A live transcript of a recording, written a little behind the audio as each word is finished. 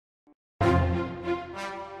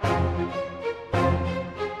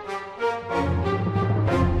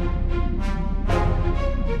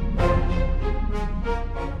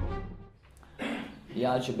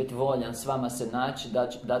ja ću biti voljan s vama se naći,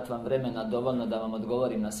 dati vam vremena dovoljno da vam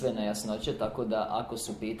odgovorim na sve nejasnoće, tako da ako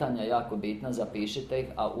su pitanja jako bitna, zapišite ih,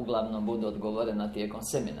 a uglavnom budu odgovorena tijekom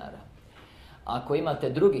seminara. Ako imate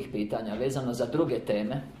drugih pitanja vezano za druge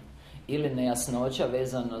teme ili nejasnoća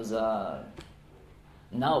vezano za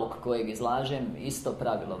nauk kojeg izlažem, isto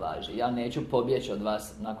pravilo važi. Ja neću pobjeći od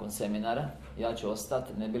vas nakon seminara, ja ću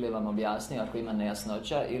ostati, ne bi li vam objasnio ako ima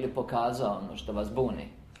nejasnoća ili pokazao ono što vas buni.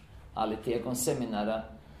 Ali tijekom seminara,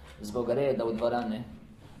 zbog reda u dvorani,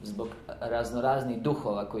 zbog raznoraznih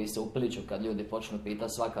duhova koji se upliču kad ljudi počnu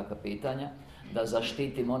pitati svakakva pitanja, da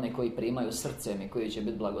zaštitim one koji primaju srcem i koji će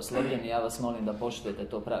biti blagoslovljeni, ja vas molim da poštujete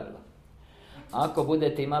to pravilo. Ako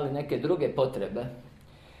budete imali neke druge potrebe,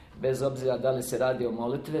 bez obzira da li se radi o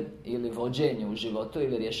molitvi ili vođenju u životu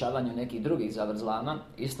ili rješavanju nekih drugih zavrzlama,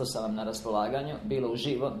 isto sam vam na raspolaganju, bilo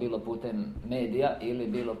uživo, bilo putem medija ili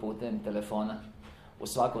bilo putem telefona. U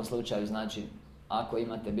svakom slučaju, znači, ako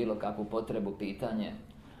imate bilo kakvu potrebu, pitanje,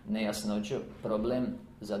 nejasnoću, problem,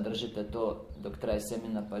 zadržite to dok traje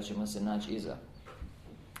seminar, pa ćemo se naći iza.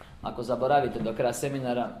 Ako zaboravite do kraja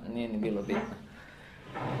seminara, nije ni bilo bitno.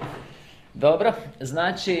 Dobro,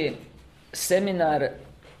 znači, seminar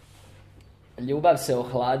Ljubav se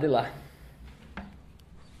ohladila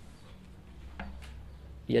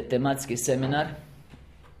je tematski seminar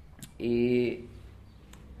i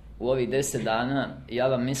u ovih 10 dana ja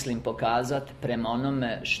vam mislim pokazati prema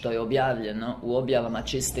onome što je objavljeno u objavama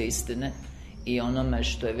čiste istine i onome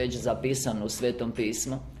što je već zapisano u Svetom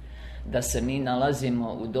pismu, da se mi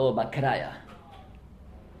nalazimo u doba kraja.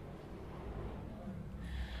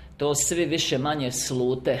 To svi više manje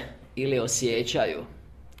slute ili osjećaju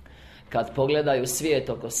kad pogledaju svijet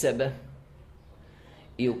oko sebe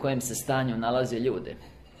i u kojem se stanju nalaze ljudi.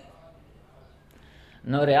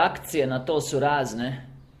 No reakcije na to su razne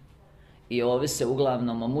i ovise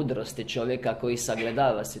uglavnom o mudrosti čovjeka koji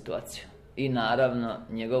sagledava situaciju i naravno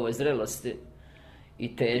njegovoj zrelosti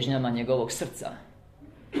i težnjama njegovog srca.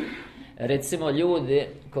 Recimo ljudi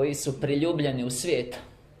koji su priljubljeni u svijetu,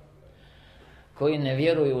 koji ne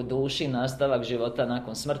vjeruju u duši nastavak života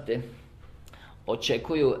nakon smrti,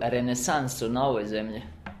 očekuju renesansu na ovoj zemlji.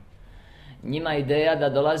 Njima ideja da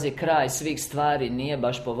dolazi kraj svih stvari nije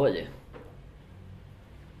baš po volji,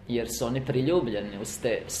 jer su oni priljubljeni uz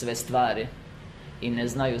te sve stvari i ne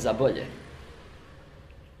znaju za bolje.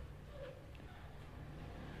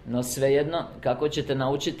 No svejedno, kako ćete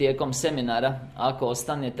naučiti tijekom seminara, ako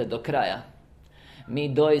ostanete do kraja,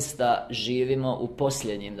 mi doista živimo u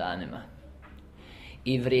posljednjim danima.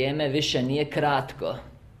 I vrijeme više nije kratko,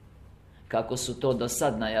 kako su to do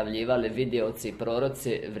sad najavljivali vidioci i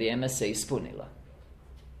proroci, vrijeme se ispunilo.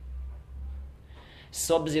 S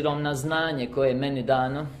obzirom na znanje koje je meni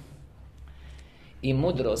dano i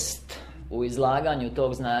mudrost u izlaganju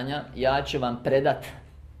tog znanja, ja ću vam predati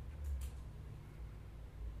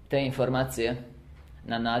te informacije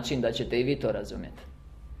na način da ćete i vi to razumjeti.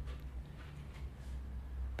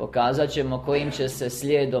 Pokazat ćemo kojim će se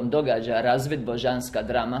slijedom događaja razviti božanska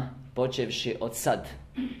drama, počevši od sad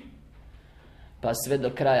pa sve do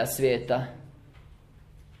kraja svijeta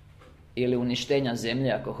ili uništenja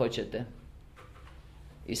zemlje ako hoćete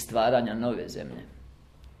i stvaranja nove zemlje,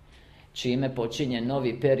 čime počinje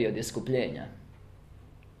novi period iskupljenja.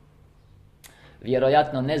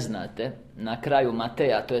 Vjerojatno ne znate, na kraju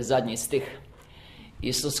Mateja, to je zadnji stih,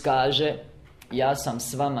 Isus kaže: ja sam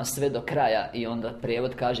s vama sve do kraja, i onda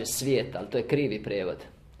prijevod kaže svijet, ali to je krivi prijevod.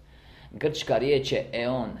 Grčka riječ je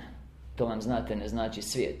eon, to vam znate ne znači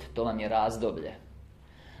svijet, to vam je razdoblje.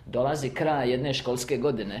 Dolazi kraj jedne školske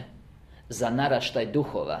godine za naraštaj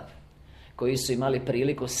duhova koji su imali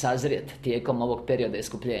priliku sazrijeti tijekom ovog perioda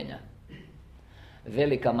iskupljenja.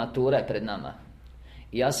 Velika matura je pred nama.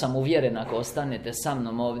 I ja sam uvjeren, ako ostanete sa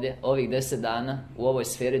mnom ovdje ovih 10 dana u ovoj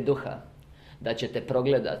sferi duha, da ćete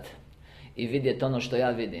progledati i vidjeti ono što ja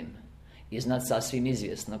vidim i znati sasvim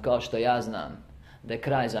izvjesno, kao što ja znam, da je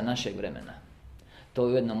kraj za našeg vremena. To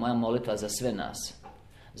je ujedno moja molitva za sve nas,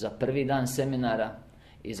 za prvi dan seminara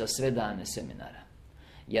i za sve dane seminara.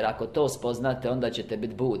 Jer ako to spoznate, onda ćete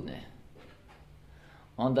biti budni,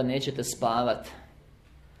 onda nećete spavati,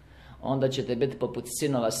 onda ćete biti poput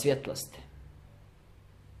sinova svjetlosti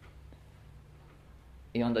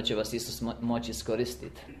i onda će vas Isus moći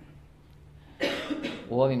iskoristiti.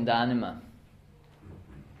 U ovim danima,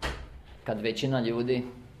 kad većina ljudi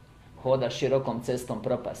hoda širokom cestom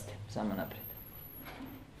propasti, samo naprijed,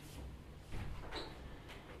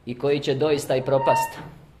 i koji će doista i propasti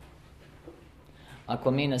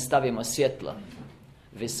ako mi ne stavimo svjetlo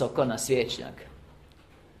visoko na svječnjak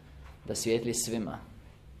da svijetli svima.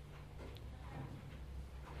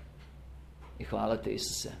 I hvala te,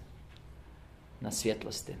 Isuse. na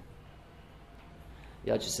svjetlosti.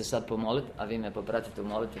 Ja ću se sad pomoliti, a vi me popratite u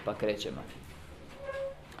molitvi, pa krećemo.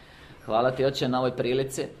 Hvala ti, Oče, na ovoj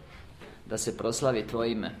prilici da se proslavi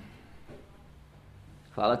Tvoje ime.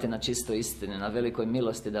 Hvala ti na čistoj istini, na velikoj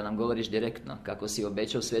milosti da nam govoriš direktno, kako si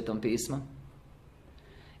obećao u Svetom pismu,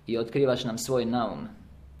 i otkrivaš nam svoj naum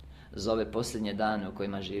za ove posljednje dane u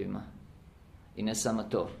kojima živimo. I ne samo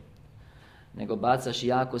to, nego bacaš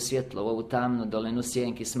jako svjetlo u ovu tamnu dolinu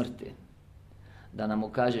sjenki smrti, da nam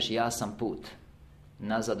ukažeš jasan put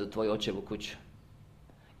nazad u Tvoju očevu kuću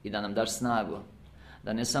i da nam daš snagu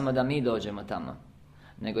da ne samo da mi dođemo tamo,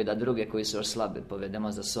 nego i da druge koji su još slabi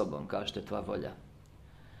povedemo za sobom, kao što je Tvoja volja.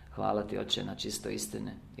 Hvala ti, Oče, na čistoj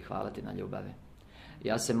istini i hvala ti na ljubavi.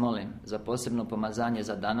 Ja se molim za posebno pomazanje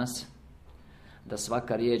za danas, da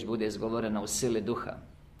svaka riječ bude izgovorena u sili duha,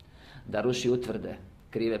 da ruši utvrde,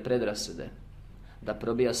 krive predrasude, da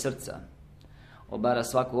probija srca, obara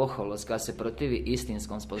svaku oholost koja se protivi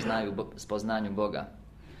istinskom spoznanju Boga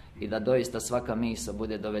i da doista svaka misao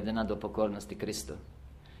bude dovedena do pokornosti Kristu.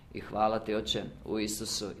 I hvala ti, Oče, u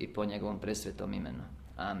Isusu i po njegovom presvetom imenu.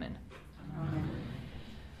 Amen. Amen.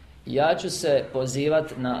 Ja ću se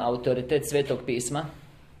pozivati na autoritet Svetog pisma,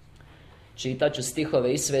 čitat ću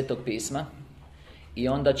stihove iz Svetog pisma i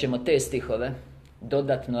onda ćemo te stihove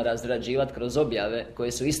dodatno razrađivati kroz objave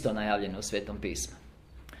koje su isto najavljene u Svetom pismu.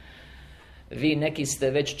 Vi neki ste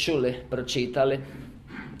već čuli, pročitali,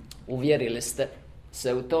 uvjerili ste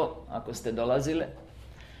se u to, ako ste dolazili,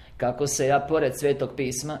 kako se ja pored Svetog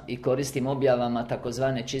pisma i koristim objavama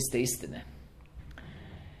takozvane čiste istine.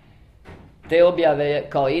 Te objave je,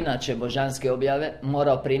 kao inače božanske objave,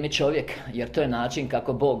 morao primiti čovjek, jer to je način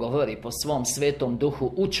kako Bog govori po svom svetom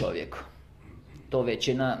duhu u čovjeku. To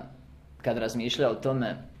većina, kad razmišlja o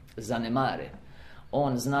tome, zanemare.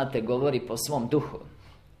 On, znate, govori po svom duhu.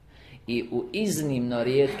 I u iznimno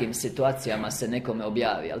rijetkim situacijama se nekome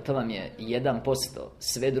objavi, ali to vam je 1%,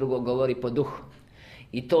 sve drugo govori po duhu.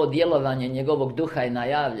 I to djelovanje njegovog duha je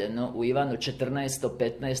najavljeno u Ivanu 14.,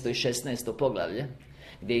 15. i 16. poglavlje,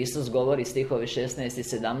 gdje Isus govori, stihovi 16 i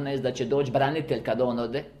 17, da će doći branitelj kad on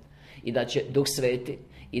ode i da će Duh Sveti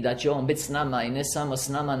i da će on biti s nama, i ne samo s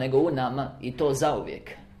nama nego u nama, i to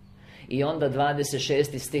zauvijek. I onda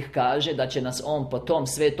 26. stih kaže da će nas on po tom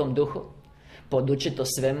svetom duhu podučiti o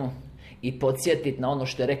svemu i podsjetiti na ono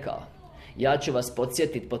što je rekao. Ja ću vas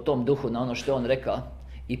podsjetiti po tom duhu na ono što je on rekao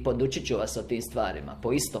i podučit ću vas o tim stvarima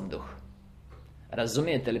po istom duhu.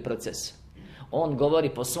 Razumijete li proces? On govori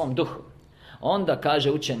po svom duhu. Onda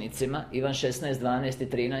kaže učenicima, Ivan 16, 12 i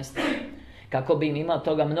 13, kako bi im imao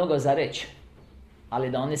toga mnogo za reći,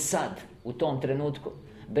 ali da oni sad, u tom trenutku,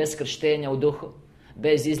 bez krštenja u duhu,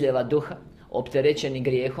 bez izljeva duha, opterećeni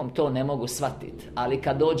grijehom, to ne mogu shvatiti. Ali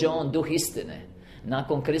kad dođe on, duh istine,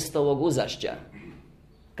 nakon Kristovog uzašća,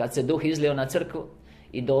 kad se duh izlio na crkvu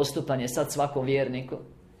i dostupan je sad svakom vjerniku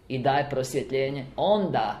i daje prosvjetljenje,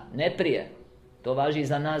 onda, ne prije, to važi i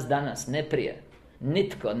za nas danas, ne prije,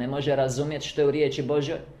 nitko ne može razumjeti što je u riječi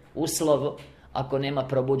Božoj, u slovu, ako nema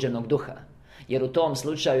probuđenog duha. Jer u tom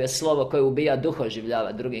slučaju je slovo koje ubija, duh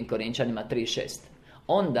oživljava, 2. Korinčanima 3.6.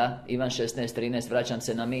 Onda, Ivan 16.13, vraćam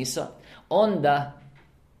se na misao, onda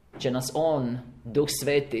će nas on, Duh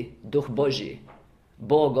Sveti, Duh Božji,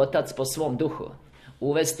 Bog Otac po svom duhu,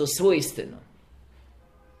 uvesti u svu istinu.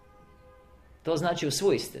 To znači u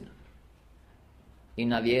svu istinu. I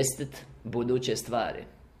navijestiti buduće stvari.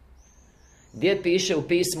 Gdje piše u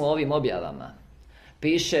pismu o ovim objavama?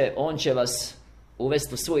 Piše, on će vas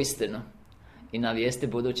uvesti u svu istinu i navijesti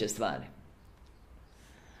buduće stvari.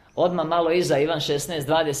 Odmah malo iza, Ivan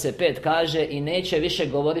 16.25 kaže, i neće više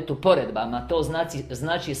govoriti u poredbama, to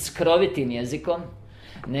znači skrovitim jezikom,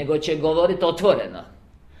 nego će govoriti otvoreno.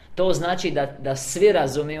 To znači da svi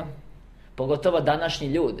razumiju, pogotovo današnji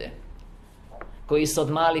ljudi, koji su od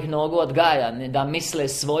malih nogu odgajani da misle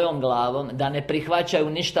svojom glavom, da ne prihvaćaju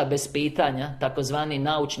ništa bez pitanja, takozvani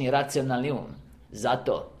naučni racionalni um.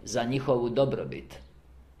 Zato, za njihovu dobrobit,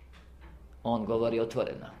 on govori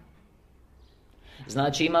otvoreno.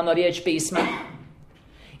 Znači imamo riječ pisma,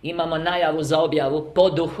 imamo najavu za objavu po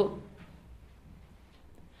duhu,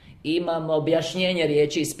 imamo objašnjenje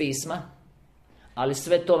riječi iz pisma, ali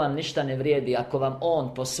sve to vam ništa ne vrijedi ako vam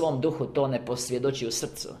on po svom duhu to ne posvjedoči u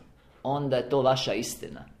srcu. Onda je to vaša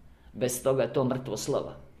istina. Bez toga je to mrtvo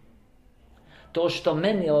slovo. To što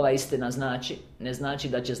meni ova istina znači, ne znači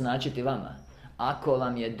da će značiti vama, ako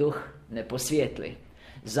vam je duh ne posvijetli.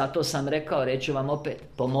 Zato sam rekao, reću vam opet,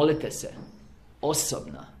 pomolite se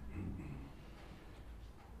osobno.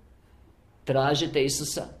 Tražite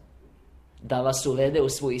Isusa da vas uvede u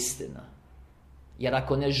svu istinu. Jer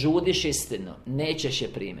ako ne žudiš istinu, nećeš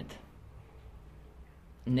je primiti.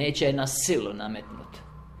 Neće je na silu nametnuti.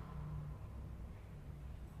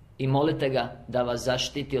 I molite ga da vas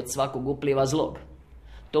zaštiti od svakog upliva zlog.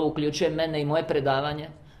 To uključuje mene i moje predavanje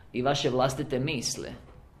i vaše vlastite misle.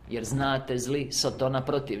 Jer znate, zli Sotona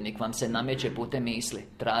protivnik vam se nameće putem misli.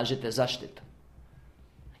 Tražite zaštitu.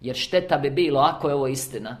 Jer šteta bi bilo, ako je ovo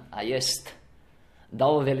istina, a jest, da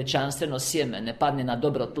ovo veličanstveno sjeme ne padne na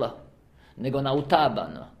dobro tlo, nego na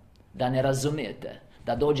utabano, da ne razumijete,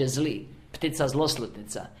 da dođe zli, ptica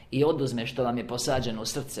zloslutnica i oduzme što vam je posađeno u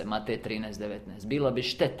srce. Matej 13:19. Bilo bi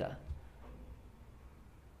šteta.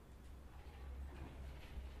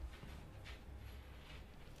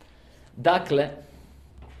 Dakle,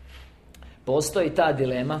 postoji ta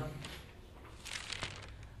dilema,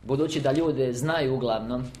 budući da ljudi znaju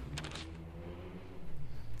uglavnom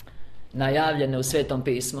najavljene u Svetom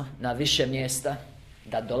pismu na više mjesta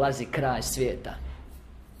da dolazi kraj svijeta.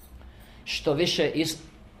 Što više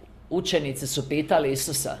učenici su pitali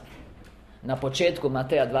Isusa na početku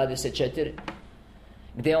Mateja 24,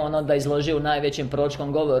 gdje on onda izložio u najvećem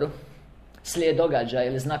proročkom govoru slijed događaja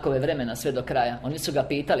ili znakove vremena sve do kraja. Oni su ga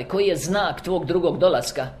pitali: koji je znak tvog drugog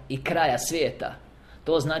dolaska i kraja svijeta?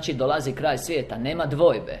 To znači dolazi kraj svijeta, nema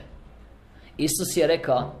dvojbe. Isus je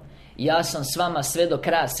rekao: ja sam s vama sve do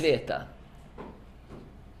kraja svijeta.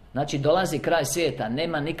 Znači dolazi kraj svijeta,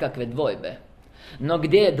 nema nikakve dvojbe. No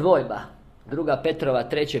gdje je dvojba? 2. Petrova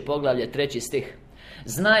 3. poglavlje 3. stih.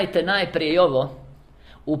 Znajte najprije i ovo: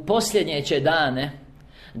 u posljednje će dane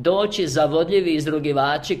doći zavodljivi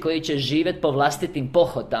izrugivači koji će živjeti po vlastitim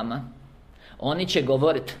pohotama. Oni će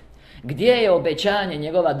govoriti: gdje je obećanje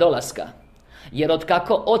njegova dolaska? Jer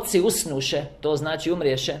otkako oci usnuše, to znači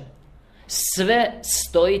umriješe, sve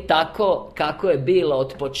stoji tako kako je bilo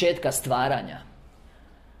od početka stvaranja.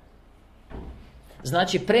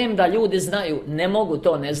 Znači, premda ljudi znaju, ne mogu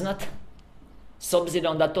to ne znat, s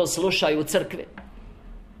obzirom da to slušaju u crkvi.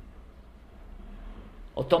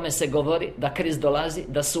 O tome se govori, da Krist dolazi,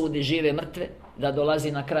 da sudi žive i mrtve, da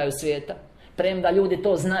dolazi na kraju svijeta. Premda ljudi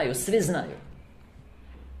to znaju, svi znaju.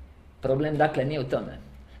 Problem dakle nije u tome.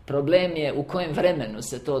 Problem je u kojem vremenu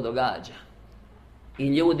se to događa. I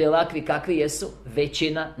ljudi ovakvi kakvi jesu,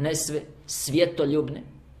 većina, ne sve, svjetoljubni,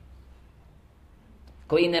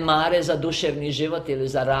 koji ne mare za duševni život ili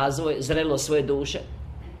za razvoj, zrelo svoje duše,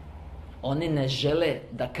 oni ne žele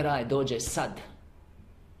da kraj dođe sad.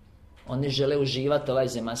 Oni žele uživati ovaj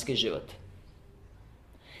zemaljski život.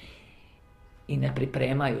 I ne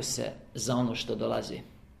pripremaju se za ono što dolazi.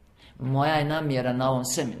 Moja je namjera na ovom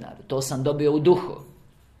seminaru, to sam dobio u duhu,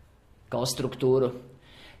 kao strukturu,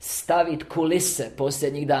 staviti kulise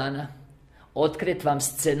posljednjih dana, otkriti vam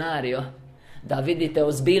scenario, da vidite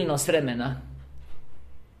ozbiljnost vremena,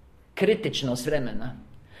 kritičnost vremena,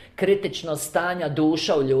 kritičnost stanja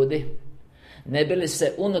duša u ljudi, ne bi li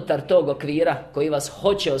se unutar tog okvira koji vas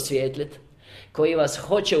hoće osvijetliti, koji vas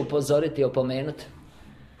hoće upozoriti i opomenuti,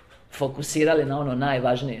 fokusirali na ono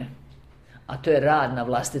najvažnije, a to je rad na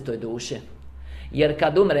vlastitoj duši. Jer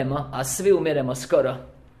kad umremo, a svi umiremo skoro,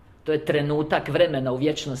 to je trenutak vremena u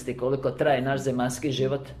vječnosti koliko traje naš zemaljski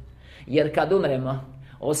život. Jer kad umremo,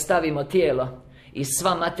 ostavimo tijelo i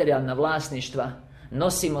sva materijalna vlasništva,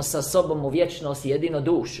 nosimo sa sobom u vječnost jedino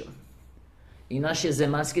dušu. I naš je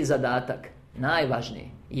zemaljski zadatak,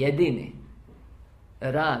 najvažniji, jedini,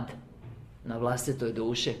 rad na vlastitoj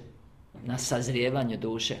duši, na sazrijevanju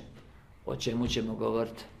duše, o čemu ćemo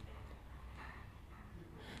govoriti.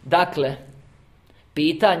 Dakle,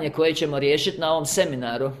 pitanje koje ćemo riješiti na ovom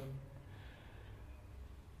seminaru: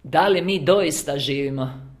 da li mi doista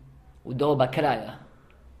živimo u doba kraja?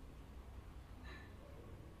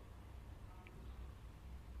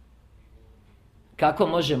 Kako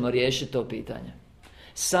možemo riješiti to pitanje?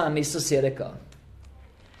 Sam Isus je rekao,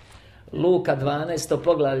 Luka 12.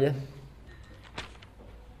 poglavlje,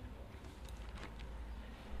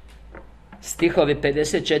 stihovi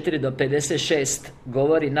 54 do 56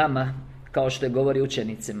 govori nama kao što je govori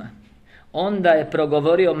učenicima. Onda je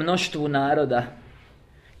progovorio mnoštvu naroda: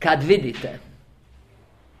 kad vidite,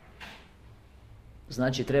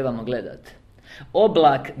 znači trebamo gledati,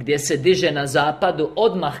 oblak gdje se diže na zapadu,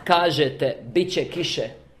 odmah kažete bit će kiše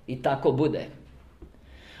i tako bude.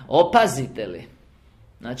 Opazite li,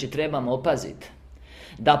 znači trebamo opaziti,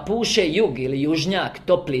 da puše jug ili južnjak,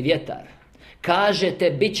 topli vjetar, kažete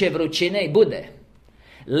bit će vrućine i bude.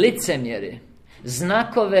 Licemjeri,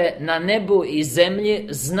 znakove na nebu i zemlji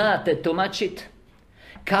znate tumačit.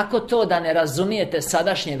 Kako to da ne razumijete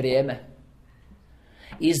sadašnje vrijeme?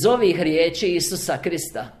 Iz ovih riječi Isusa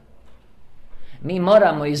Krista mi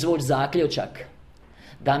moramo izvući zaključak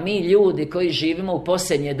da mi ljudi koji živimo u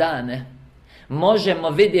posljednje dane možemo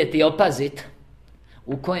vidjeti i opaziti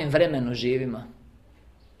u kojem vremenu živimo.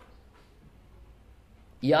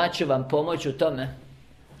 Ja ću vam pomoći u tome,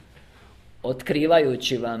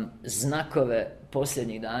 otkrivajući vam znakove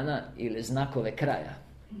posljednjih dana ili znakove kraja.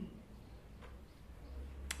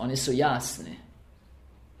 Oni su jasni,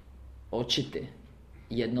 očiti,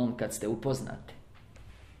 jednom kad ste upoznati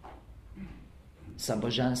sa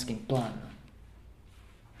božanskim planom,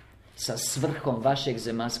 sa svrhom vašeg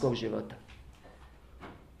zemaljskog života.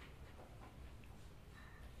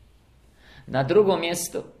 Na drugom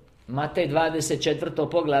mjestu, Matej 24.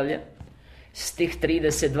 poglavlje, stih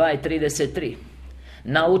 32 i 33.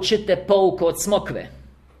 Naučite pouku od smokve.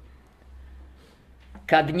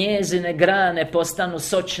 Kad njezine grane postanu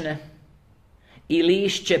sočne i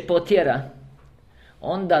lišće potjera,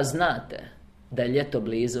 onda znate da je ljeto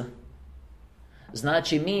blizu.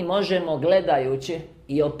 Znači, mi možemo gledajući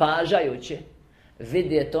i opažajući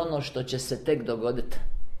vidjeti ono što će se tek dogoditi.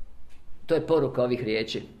 To je poruka ovih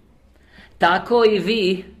riječi. Tako i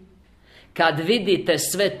vi, kad vidite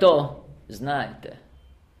sve to, znajte.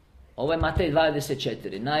 Ovo je Matej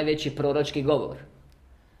 24, najveći proročki govor.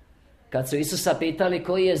 Kad su Isusa pitali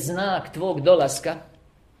koji je znak tvog dolaska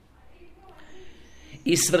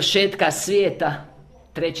i svršetka svijeta,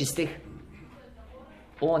 3. stih,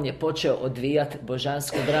 on je počeo odvijati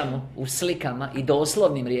božansku dramu u slikama i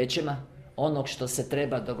doslovnim riječima onog što se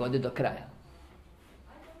treba dogoditi do kraja.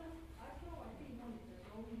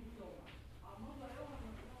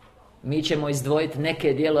 Mi ćemo izdvojiti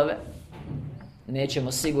neke dijelove,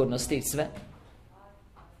 nećemo sigurno stići sve,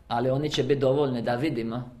 ali oni će biti dovoljni da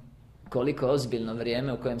vidimo koliko je ozbiljno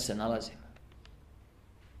vrijeme u kojem se nalazimo.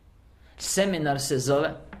 Seminar se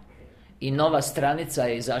zove i nova stranica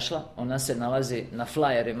je izašla, ona se nalazi na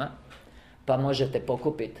flyerima, pa možete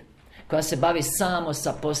pokupiti, koja se bavi samo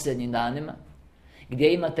sa posljednjim danima,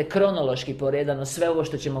 gdje imate kronološki poredano sve ovo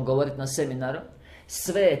što ćemo govoriti na seminaru,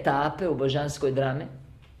 sve etape u božanskoj drami,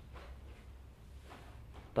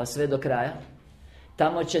 pa sve do kraja.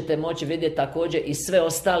 Tamo ćete moći vidjeti također i sve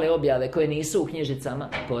ostale objave koje nisu u knjižicama,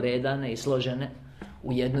 poredane i složene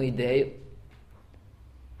u jednu ideju.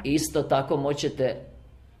 Isto tako moćete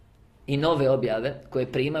i nove objave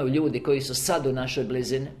koje primaju ljudi koji su sad u našoj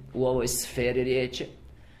blizini, u ovoj sferi riječi.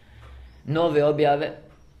 Nove objave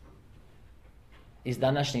iz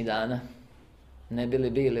današnjih dana, ne bi li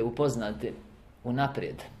bili upoznati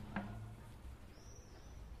unaprijed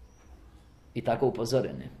i tako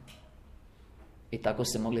upozoreni i tako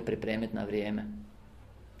se mogli pripremiti na vrijeme,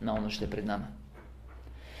 na ono što je pred nama.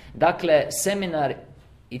 Dakle, seminar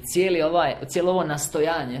i cijelo ovo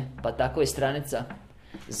nastojanje, pa tako i stranica,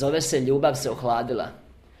 zove se Ljubav se ohladila.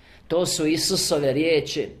 To su Isusove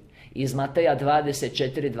riječi iz Mateja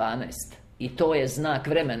 24:12. I to je znak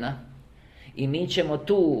vremena. I mi ćemo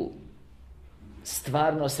tu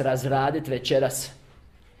stvarnost razraditi večeras.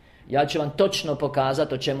 Ja ću vam točno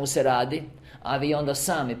pokazati o čemu se radi, a vi onda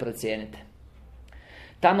sami procijenite.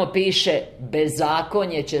 Tamo piše,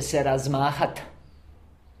 bezakonje će se razmahati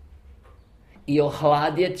i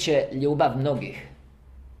ohladjet će ljubav mnogih.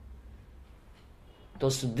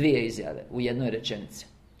 To su dvije izjave u jednoj rečenici.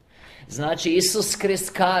 Znači, Isus Krist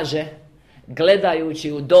kaže,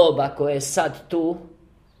 gledajući u doba koje je sad tu,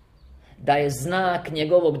 da je znak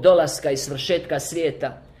njegovog dolaska i svršetka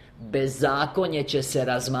svijeta, bezakonje će se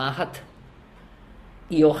razmahat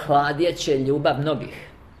i ohladjet će ljubav mnogih.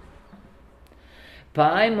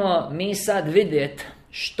 Pa ajmo mi sad vidjeti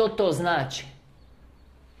što to znači.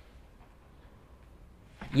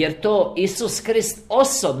 Jer to Isus Krist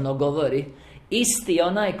osobno govori, isti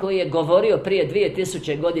onaj koji je govorio prije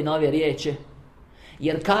 2000 godina ove riječi.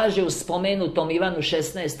 Jer kaže u spomenutom Ivanu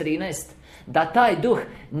 16:13 da taj duh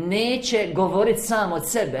neće govoriti sam od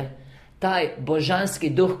sebe, taj božanski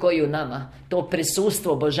duh koji je u nama, to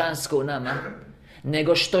prisustvo božansko u nama,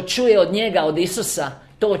 nego što čuje od njega, od Isusa,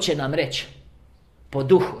 to će nam reći. Po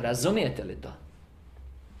duhu, razumijete li to?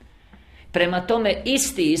 Prema tome,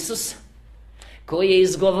 isti Isus koji je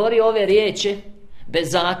izgovorio ove riječi,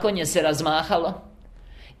 bezakonje se razmahalo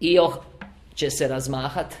i će se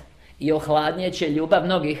razmahat i ohladnjet će ljubav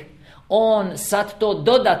mnogih, on sad to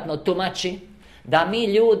dodatno tumači da mi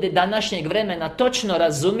ljudi današnjeg vremena točno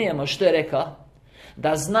razumijemo što je rekao,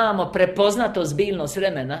 da znamo prepoznati ozbiljnost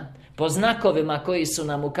vremena po znakovima koji su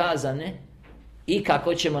nam ukazani i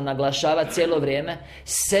kako ćemo naglašavati cijelo vrijeme,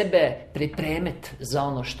 sebe pripremiti za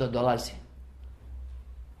ono što dolazi.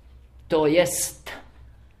 To jest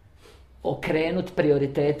okrenut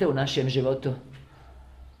prioritete u našem životu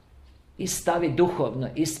i stavi duhovno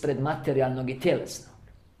ispred materijalnog i tjelesnog.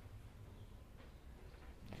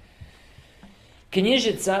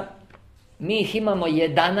 Knjižica, mi ih imamo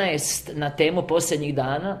 11 na temu posljednjih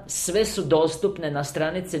dana, sve su dostupne na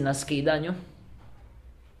stranici na skidanju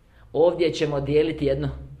Ovdje ćemo dijeliti jedno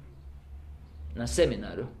na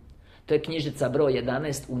seminaru. To je knjižica broj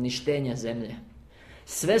 11, Uništenje zemlje.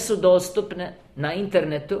 Sve su dostupne na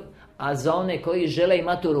internetu, a za one koji žele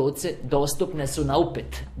imati u ruci, dostupne su na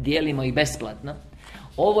upit. Dijelimo ih besplatno.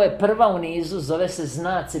 Ovo je prva u nizu, zove se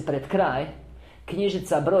Znaci pred kraj,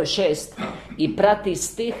 knjižica broj 6, i prati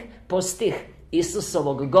stih po stih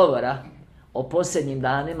Isusovog govora o posljednjim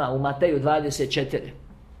danima u Mateju 24.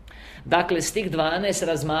 Dakle, stih 12,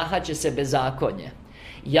 razmahat će se bezakonje.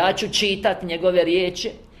 Ja ću čitati njegove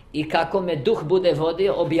riječi i kako me duh bude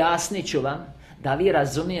vodio, objasnit ću vam da vi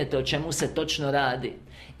razumijete o čemu se točno radi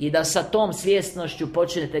i da sa tom svjesnošću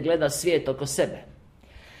počnete gledati svijet oko sebe.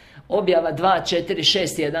 Objava 2, 4,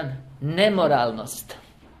 6, 1. Nemoralnost.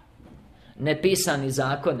 Nepisani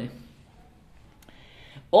zakoni.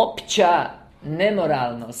 Opća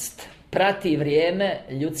nemoralnost prati vrijeme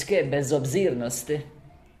ljudske bezobzirnosti.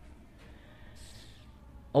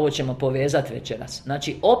 Ovo ćemo povezati večeras.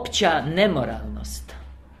 Znači, opća nemoralnost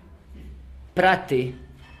prati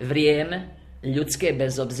vrijeme ljudske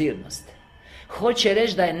bezobzirnosti. Hoće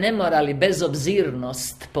reći da je nemoral i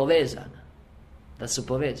bezobzirnost povezana. Da su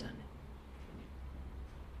povezani.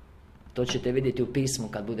 To ćete vidjeti u pismu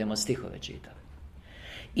kad budemo stihove čitali.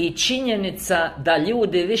 I činjenica da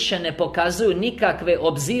ljudi više ne pokazuju nikakve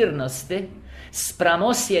obzirnosti spram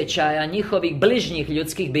osjećaja njihovih bližnjih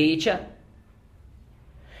ljudskih bića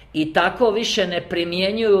i tako više ne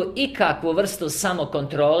primjenjuju ikakvu vrstu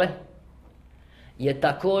samokontrole, je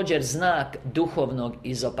također znak duhovnog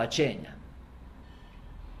izopačenja.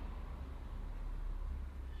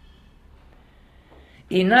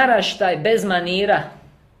 I naraštaj bez manira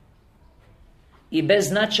i bez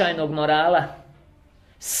značajnog morala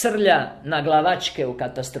srlja na glavačke u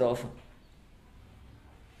katastrofu.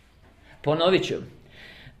 Ponovit ću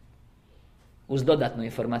uz dodatnu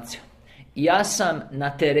informaciju. Ja sam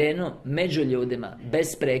na terenu među ljudima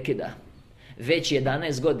bez prekida već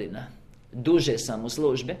 11 godina. Duže sam u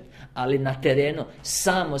službi, ali na terenu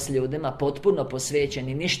samo s ljudima potpuno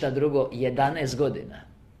posvećeni, ništa drugo, 11 godina.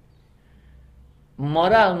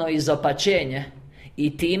 Moralno izopačenje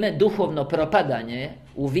i time duhovno propadanje je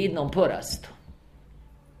u vidnom porastu.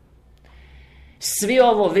 Svi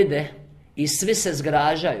ovo vide i svi se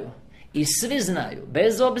zgražaju i svi znaju,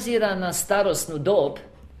 bez obzira na starosnu dob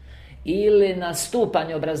ili na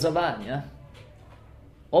stupanj obrazovanja,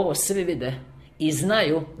 ovo svi vide i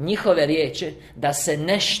znaju njihove riječi da se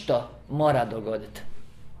nešto mora dogoditi,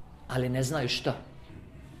 ali ne znaju što.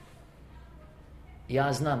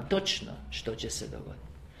 Ja znam točno što će se dogoditi,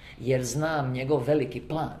 jer znam njegov veliki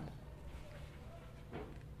plan.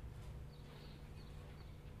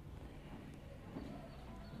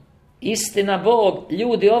 Istina Bog,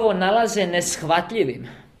 ljudi ovo nalaze neshvatljivim,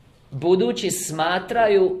 budući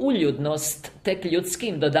smatraju uljudnost tek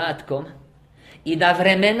ljudskim dodatkom i da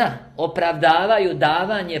vremena opravdavaju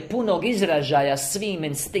davanje punog izražaja svim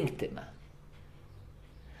instinktima.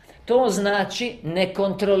 To znači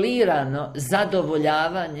nekontrolirano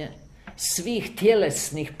zadovoljavanje svih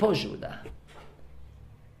tjelesnih požuda,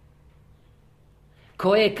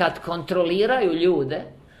 koje kad kontroliraju ljude,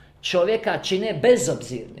 čovjeka čine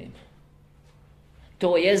bezobzirnim.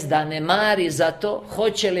 To jest da ne mari za to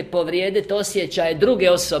hoće li povrijediti osjećaje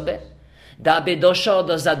druge osobe da bi došao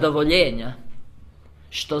do zadovoljenja,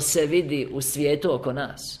 što se vidi u svijetu oko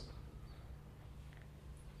nas.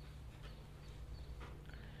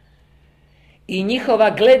 I njihova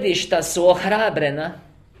gledišta su ohrabrena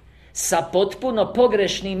sa potpuno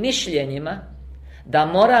pogrešnim mišljenjima da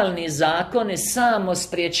moralni zakoni samo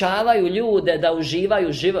sprječavaju ljude da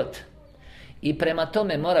uživaju život i prema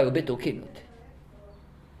tome moraju biti ukinuti.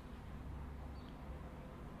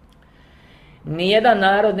 Nijedan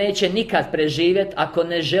narod neće nikad preživjeti ako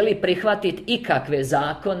ne želi prihvatiti ikakve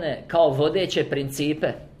zakone kao vodeće principe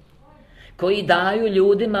koji daju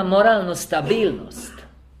ljudima moralnu stabilnost,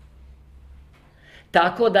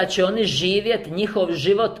 tako da će oni živjeti njihov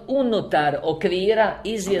život unutar okvira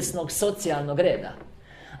izvjesnog socijalnog reda.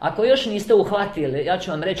 Ako još niste uhvatili, ja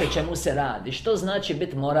ću vam reći o čemu se radi. Što znači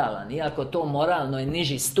biti moralan? Iako to moralno je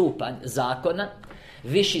niži stupanj zakona,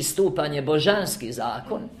 viši stupanj je božanski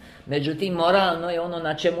zakon, međutim moralno je ono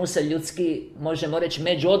na čemu se ljudski, možemo reći,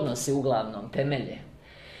 međuodnosi uglavnom temelje.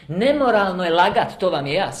 Nemoralno je lagat, to vam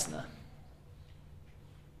je jasno.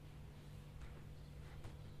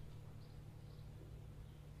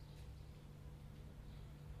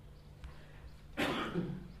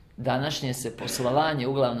 Današnje se poslovanje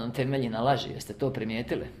uglavnom temelji na laži. Jeste to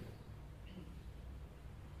primijetili?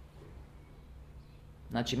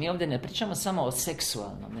 Znači, mi ovdje ne pričamo samo o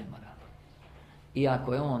seksualnom nemoralu,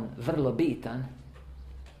 iako je on vrlo bitan,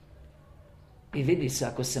 I vidi se,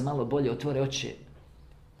 ako se malo bolje otvore oči,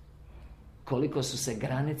 koliko su se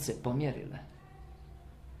granice pomjerile.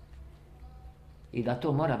 I da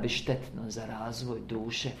to mora biti štetno za razvoj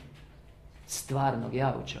duše, stvarnog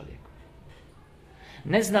ja u čovjeku.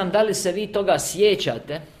 Ne znam da li se vi toga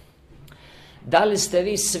sjećate, da li ste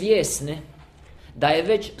vi svjesni da je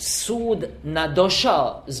već sud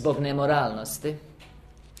nadošao zbog nemoralnosti.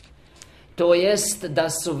 To jest da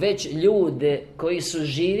su već ljude koji su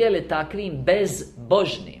živjeli takvim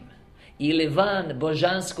bezbožnim ili van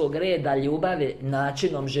božanskog reda ljubavi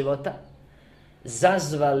načinom života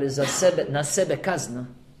zazvali na sebe kaznu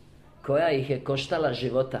koja ih je koštala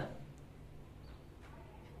života.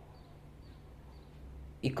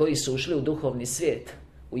 I koji su ušli u duhovni svijet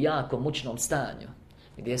u jako mučnom stanju,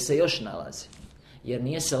 gdje se još nalazi, jer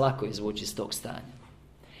nije se lako izvući iz tog stanja.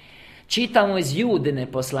 Čitamo iz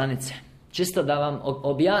Judine poslanice, čisto da vam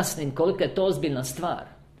objasnim koliko je to ozbiljna stvar.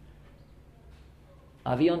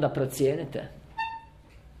 A vi onda procijenite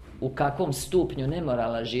u kakvom stupnju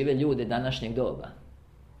nemorala žive ljudi današnjeg doba.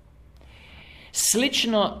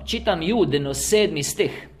 Slično, čitam Judino 7.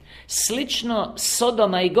 stih, slično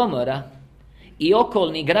Sodoma i Gomora i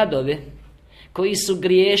okolni gradovi koji su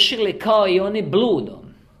griješili kao i oni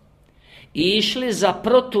bludom i išli za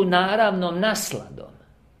protunaravnom nasladom,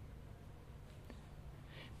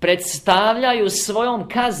 predstavljaju svojom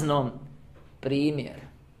kaznom primjer.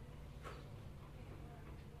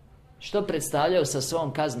 Što predstavljaju sa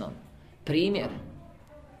svojom kaznom? Primjer.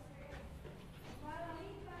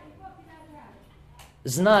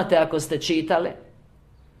 Znate, ako ste čitali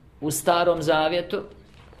u Starom Zavjetu,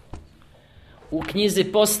 u knjizi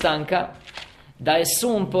Postanka, da je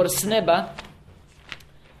sumpor s neba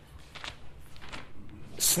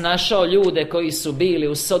snašao ljude koji su bili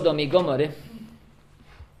u Sodomi i Gomori,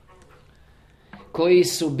 koji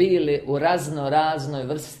su bili u raznoj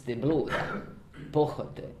vrsti bluda,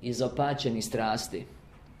 pohote, izopačenih strasti.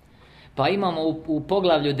 Pa imamo u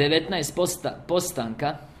poglavlju 19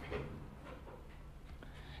 Postanka,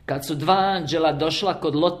 kad su 2 anđela došla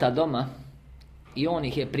kod Lota doma i on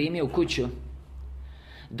ih je primio u kuću,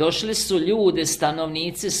 došli su ljudi,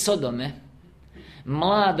 stanovnici Sodome,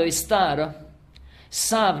 mlado i staro,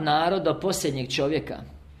 sav narod do posljednjeg čovjeka.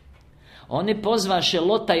 Oni pozvaše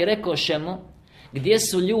Lota i rekoše mu: gdje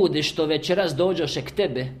su ljudi što večeras dođoše k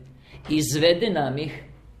tebe? Izvedi nam ih,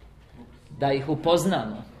 da ih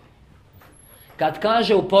upoznamo. Kad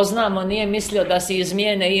kaže upoznamo, nije mislio da si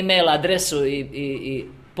izmijene e-mail adresu i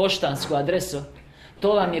poštansku adresu.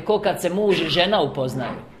 To vam je ko kad se muž i žena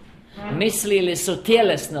upoznaju. Mislili su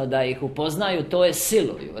tjelesno da ih upoznaju, to je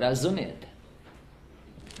siluju, razumijete?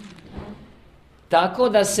 Tako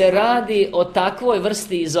da se radi o takvoj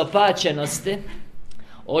vrsti izopačenosti,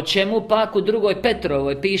 o čemu pak u 2.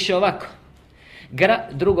 Petrovoj piše ovako.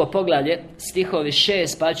 Drugo poglavlje, stihovi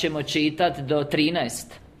 6, pa ćemo čitati do 13.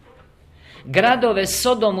 Gradove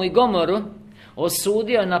Sodomu i Gomoru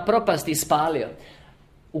osudio na propast i spalio.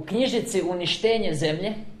 U knjižici Uništenje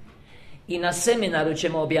zemlje i na seminaru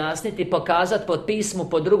ćemo objasniti, pokazati pod pismu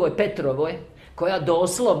po 2. Petrovoj, koja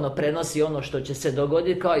doslovno prenosi ono što će se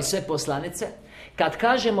dogoditi, kao i sve poslanice. Kad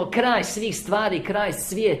kažemo kraj svih stvari, kraj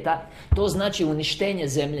svijeta, to znači uništenje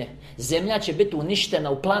zemlje. Zemlja će biti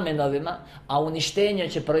uništena u plamenovima, a uništenje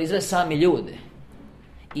će proizvesti sami ljudi.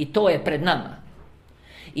 I to je pred nama.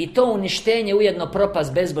 I to uništenje ujedno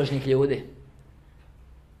propast bezbožnih ljudi.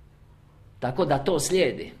 Tako da to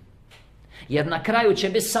slijedi. Jer na kraju će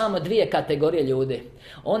biti samo 2 kategorije ljudi.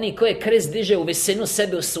 Oni koje Krist diže u visinu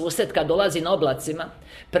sebe u susret kad dolazi na oblacima,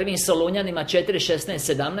 1. Solunjanima 4,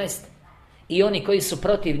 16, 17, i oni koji su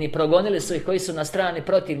protivni, progonili su ih, koji su na strani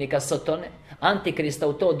protivnika Sotone, Antikrista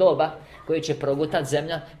u to doba, koji će progutati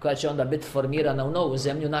zemlja, koja će onda biti formirana u novu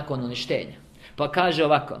zemlju nakon uništenja. Pa kaže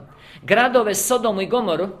ovako: gradove Sodomu i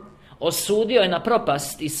Gomoru osudio je na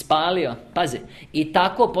propast i spalio, pazi, i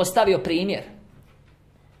tako postavio primjer.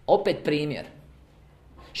 Opet primjer.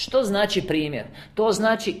 Što znači primjer? To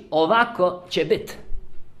znači ovako će biti.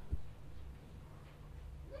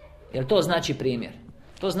 Jer to znači primjer?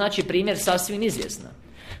 To znači primjer sasvim izvjesno.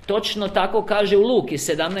 Točno tako kaže u Luki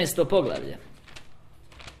 17. poglavlje.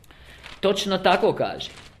 Točno tako kaže.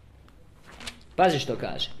 Pazi što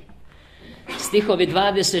kaže. Stihovi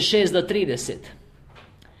 26 do 30.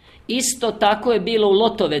 Isto tako je bilo u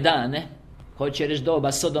Lotove dane, hoće reći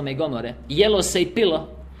doba Sodome i Gomore. Jelo se i pilo,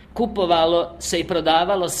 kupovalo se i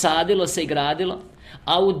prodavalo, sadilo se i gradilo,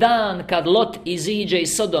 a u dan kad Lot iziđe iz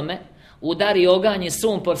Sodome, udari oganj i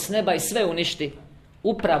sumpor s neba i sve uništi,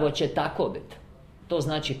 upravo će tako biti. To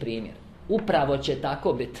znači primjer. Upravo će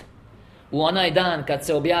tako biti u onaj dan kad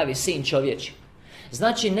se objavi Sin čovječji.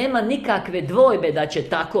 Znači nema nikakve dvojbe da će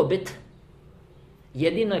tako biti,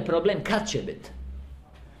 Jedino je problem kad će biti.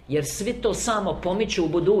 Jer svi to samo pomiču u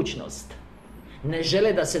budućnost. Ne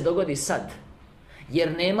žele da se dogodi sad.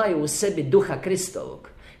 Jer nemaju u sebi duha Kristovog,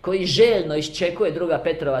 koji željno iščekuje 2.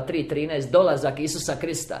 Petrova 3.13 dolazak Isusa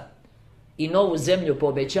Krista i novu zemlju po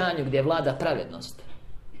obećanju gdje vlada pravednost.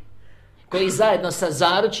 Koji zajedno sa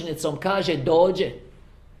zaručnicom kaže dođe.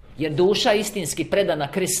 Jer duša istinski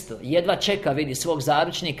predana Kristu jedva čeka, vidi svog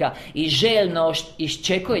zaručnika i željno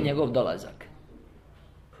iščekuje njegov dolazak.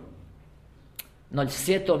 No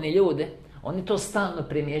svjetovni ljudi, oni to stalno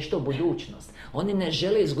premještaju u budućnost. Oni ne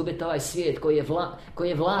žele izgubiti ovaj svijet koji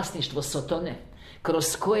je vlasništvo Sotone,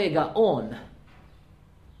 kroz kojega on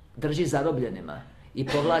drži zarobljenima i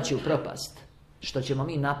povlači u propast. Što ćemo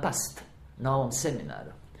mi napast na ovom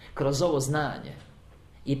seminaru. Kroz ovo znanje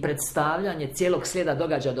i predstavljanje cijelog slijeda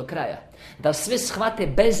događaja do kraja. Da sve shvate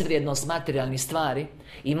bezvrijednost materijalnih stvari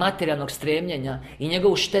i materijalnog stremljenja i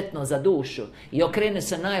njegovu štetnost za dušu i okrene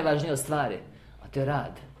se najvažnije od stvari, a to je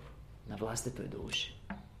rad na vlastitoj duši.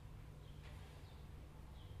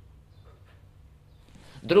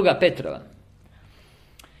 2. Petrova.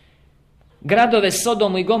 Gradove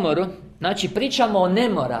Sodomu i Gomoru, znači pričamo o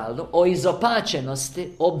nemoralu, o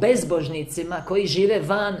izopačenosti, o bezbožnicima koji žive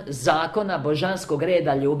van zakona božanskog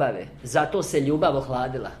reda ljubave. Zato se ljubav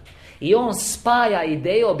ohladila. I on spaja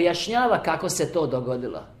ideju, objašnjava kako se to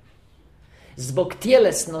dogodilo. Zbog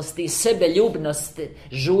tjelesnosti i sebeljubnosti,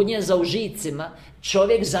 žudnje za užicima,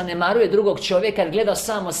 čovjek zanemaruje drugog čovjeka jer gleda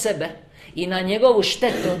samo sebe i na njegovu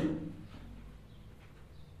štetu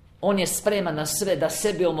on je spreman na sve da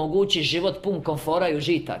sebi omogući život pun komfora i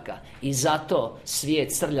užitaka. I zato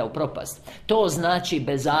svijet srlja u propast. To znači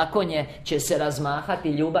bezakonje će se razmahati,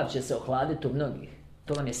 ljubav će se ohladiti u mnogih.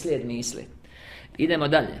 To vam je slijed misli. Idemo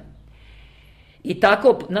dalje. I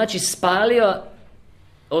tako, znači, spalio,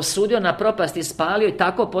 osudio na propast i spalio i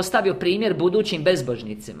tako postavio primjer budućim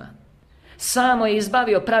bezbožnicima. Samo je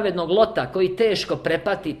izbavio pravednog Lota koji teško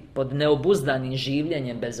prepati pod neobuzdanim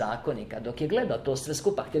življenjem bezakonika. Dok je gledao to sve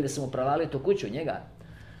skupa, htjeli su mu provaliti u kuću, njega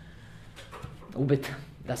ubiti,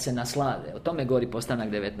 da se naslade. O tome govori postanak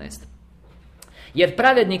 19. Jer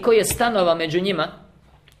pravednik koji je stanovao među njima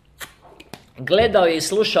gledao je i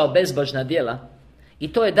slušao bezbožna djela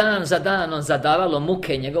i to je dan za danom zadavalo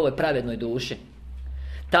muke njegovoj pravednoj duši.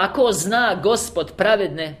 Tako zna Gospod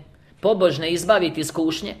pravedne pobožne izbaviti iz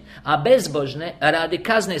kušnje, a bezbožne radi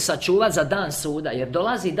kazne sačuva za dan suda. Jer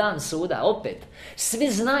dolazi dan suda, opet. Svi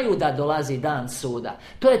znaju da dolazi dan suda.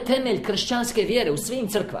 To je temelj kršćanske vjere u svim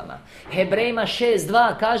crkvama. Hebrejima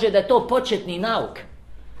 6.2 kaže da je to početni nauk.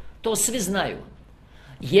 To svi znaju.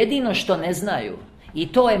 Jedino što ne znaju,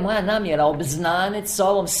 i to je moja namjera obznaniti sa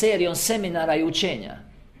ovom serijom seminara i učenja,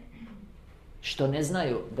 što ne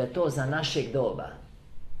znaju da je to za našeg doba.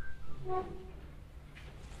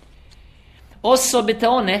 Osobite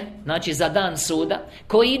one, znači za dan suda,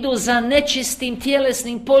 koji idu za nečistim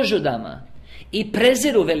tjelesnim požudama i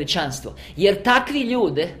preziru veličanstvo. Jer takvi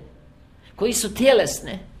ljude koji su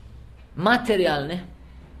tjelesne, materijalne,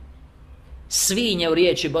 svinje u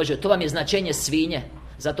riječi Božoj, to vam je značenje svinje.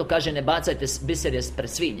 Zato kaže ne bacajte biserje pred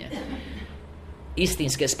svinje.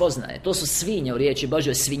 Istinske spoznaje. To su svinje u riječi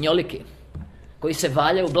Božoj, svinjoliki, koji se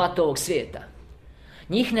valjaju u blato ovog svijeta.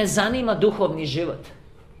 Njih ne zanima duhovni život.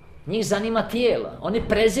 Njih zanima tijelo. Oni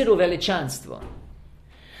preziru veličanstvo.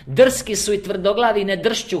 Drski su i tvrdoglavi, ne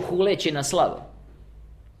dršću huleći na slavu.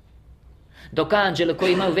 Dok anđeli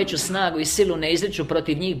koji imaju veću snagu i silu ne izriču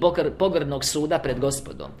protiv njih pogrdnog suda pred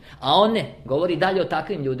Gospodom. A one, govori dalje o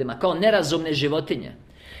takvim ljudima, kao nerazumne životinje,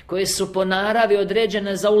 koje su po naravi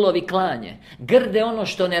određene za ulov i klanje, grde ono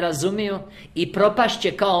što ne razumiju i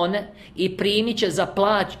propašće kao one i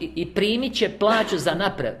primit će plaću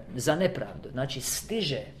za nepravdu. Znači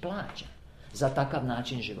stiže plaća za takav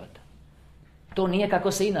način života. To nije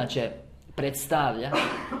kako se inače predstavlja.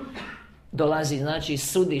 Dolazi, znači,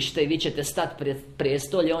 sudište i vi ćete stati pred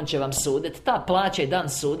prijestolje, on će vam suditi. Ta plaća i dan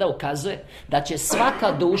suda ukazuje da će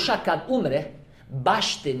svaka duša kad umre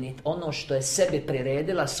baštiniti ono što je sebi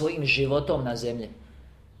priredila svojim životom na zemlji.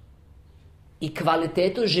 I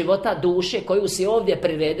kvalitetu života duše koju si ovdje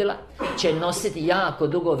priredila će nositi jako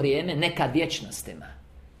dugo vrijeme, nekad vječnostima.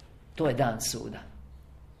 To je dan suda.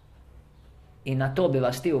 I na to bi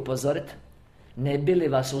vas htio upozoriti, ne bi li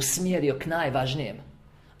vas usmjerio k najvažnijem,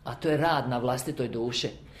 a to je rad na vlastitoj duši.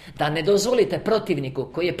 Da ne dozvolite protivniku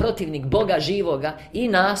koji je protivnik Boga živoga i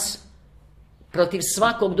nas, protiv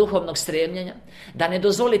svakog duhovnog stremljenja, da ne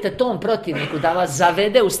dozvolite tom protivniku da vas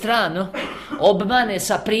zavede u stranu, obmane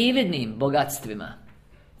sa prividnim bogatstvima,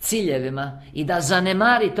 ciljevima i da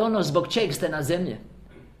zanemarite ono zbog čeg ste na zemlji.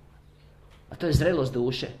 A to je zrelost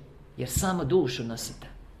duše, jer samo dušu nosite.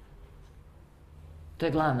 To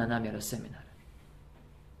je glavna namjera seminara.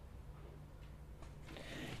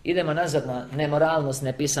 Idemo nazad na nemoralnost,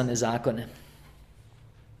 nepisane zakone.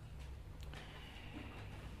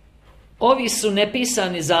 Ovi su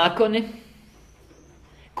nepisani zakoni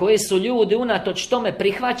koje su ljudi unatoč tome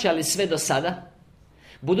prihvaćali sve do sada,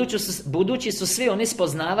 budući su svi oni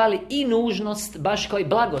spoznavali i nužnost, baš kao i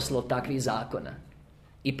blagoslov takvih zakona.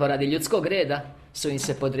 I poradi ljudskog reda su im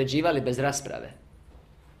se podređivali bez rasprave.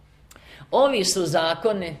 Ovi su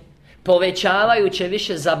zakoni povećavajuće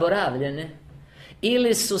više zaboravljene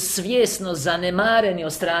ili su svjesno zanemareni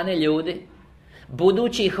od strane ljudi,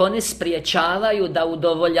 budući ih oni spriječavaju da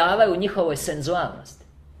udovoljavaju njihovoj senzualnosti.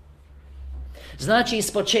 Znači,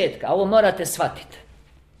 iz početka, ovo morate shvatiti.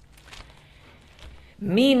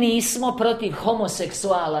 Mi nismo protiv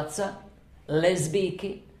homoseksualaca,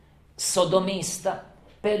 lezbijki, sodomista,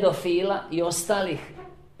 pedofila i ostalih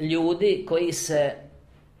ljudi koji se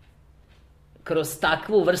kroz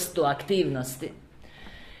takvu vrstu aktivnosti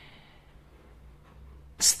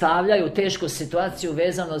stavljaju u tešku situaciju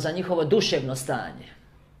vezano za njihovo duševno stanje.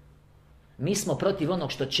 Mi smo protiv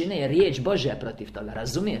onog što čine, jer riječ Božja je protiv toga.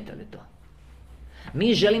 Razumijete li to?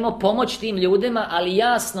 Mi želimo pomoći tim ljudima, ali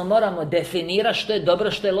jasno moramo definirati što je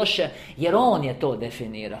dobro, što je loše, jer On je to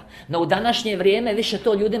definirao. No u današnje vrijeme više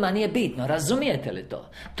to ljudima nije bitno. Razumijete li to?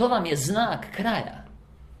 To vam je znak kraja.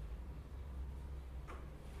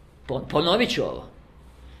 Ponovit ću ovo.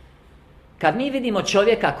 Kad mi vidimo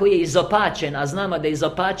čovjeka koji je izopačen, a znamo da je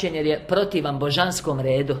izopačen jer je protivan božanskom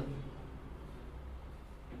redu,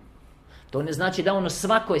 to ne znači da on u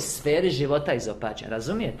svakoj sferi života izopačen.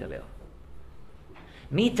 Razumijete li ovo?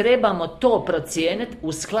 Mi trebamo to procijeniti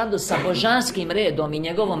u skladu sa božanskim redom i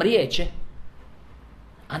njegovom riječi,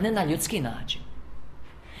 a ne na ljudski način.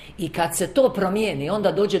 I kad se to promijeni,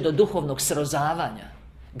 onda dođe do duhovnog srozavanja.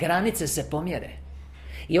 Granice se pomjere.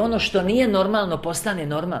 I ono što nije normalno postane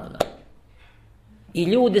normalno. I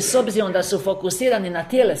ljudi, s obzirom da su fokusirani na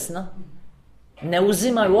tjelesno, ne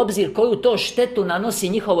uzimaju u obzir koju to štetu nanosi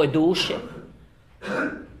njihovoj duši.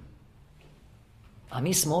 A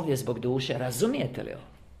mi smo ovdje zbog duše. Razumijete li ovo?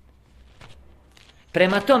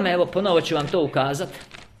 Prema tome, evo, ponovo ću vam to ukazati.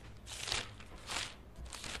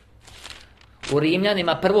 U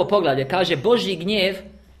Rimljanima prvo poglavlje kaže: Božji gnjev,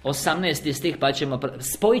 18. stih, pa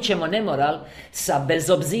spojit ćemo nemoral sa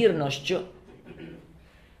bezobzirnošću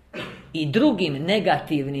i drugim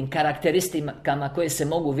negativnim karakteristikama koje se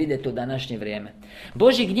mogu vidjeti u današnje vrijeme.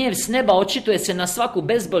 Božji gnjev s neba očituje se na svaku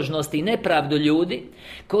bezbožnost i nepravdu ljudi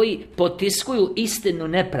koji potiskuju istinu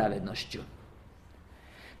nepravednošću.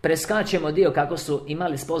 Preskačemo dio kako su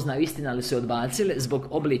imali spoznaju istinu, ali su odbacili zbog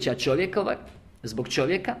obličja čovjekova, zbog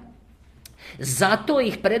čovjeka. Zato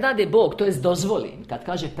ih predade Bog, to jest dozvoli. Kad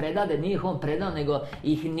kaže predade, nije ih On predao, nego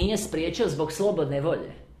ih nije spriječio zbog slobodne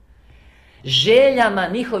volje. Željama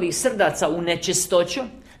njihovih srdaca u nečistoću,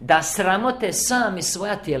 da sramote sami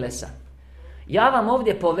svoja tjelesa. Ja vam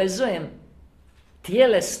ovdje povezujem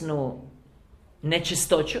tjelesnu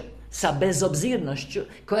nečistoću sa bezobzirnošću,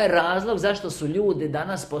 koja je razlog zašto su ljudi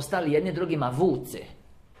danas postali jedni drugima vuce.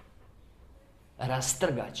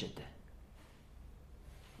 Rastrgat ćete.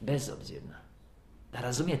 Bezobzirno. Da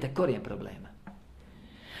razumijete korijen problema.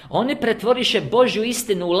 Oni pretvoriše Božju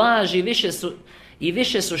istinu u laž i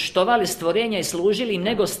više su štovali stvorenja i služili im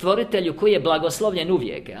nego stvoritelju koji je blagoslovljen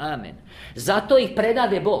uvijek. Amen. Zato ih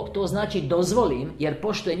predade Bog, to znači dozvoli im, jer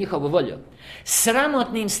poštuje njihovu volju.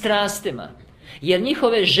 Sramotnim strastima, jer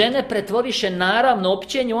njihove žene pretvoriše naravno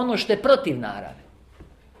općenju ono što je protiv narave.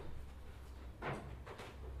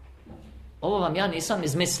 Ovo vam ja nisam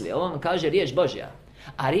izmislio, ovo vam kaže riječ Božja.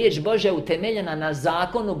 A riječ Božja je utemeljena na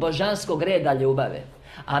zakonu božanskog reda ljubave.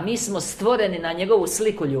 A mi smo stvoreni na njegovu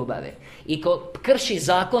sliku ljubave. I ko krši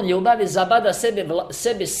zakon ljubavi, zabada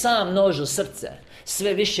sebi sam nož u srce.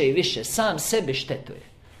 Sve više i više. Sam sebi štetuje.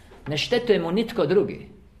 Ne štetuje mu nitko drugi.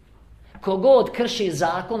 Kogod krši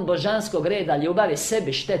zakon božanskog reda ljubavi,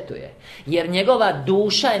 sebi štetuje. Jer njegova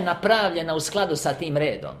duša je napravljena u skladu sa tim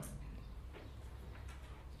redom.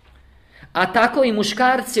 A tako i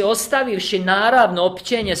muškarci, ostavivši naravno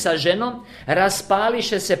općenje sa ženom,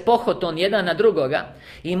 raspališe se pohoton jedan na drugoga.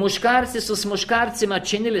 I muškarci su s muškarcima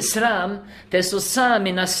činili sram, te su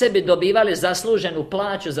sami na sebi dobivali zasluženu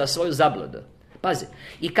plaću za svoju zabludu. Pazi,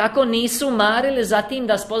 i kako nisu marili za tim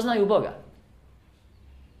da spoznaju Boga.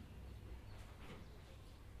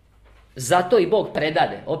 Zato i Bog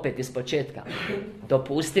predade, opet iz početka.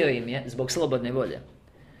 Dopustio im je zbog slobodne volje.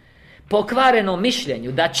 Pokvarenom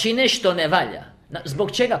mišljenju da čine što ne valja.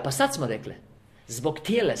 Zbog čega? Pa sad smo rekli. Zbog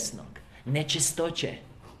tjelesnog, nečistoće,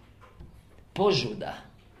 požuda.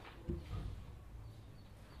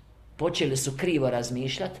 Počeli su krivo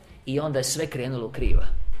razmišljati I onda je sve krenulo kriva.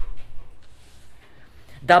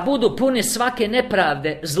 Da budu puni svake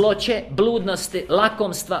nepravde, zloće, bludnosti,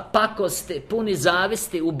 lakomstva, pakosti, puni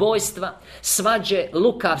zavisti, ubojstva, svađe,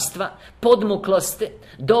 lukavstva, podmuklosti,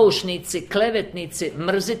 doušnici, klevetnici,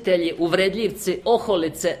 mrzitelji, uvredljivci,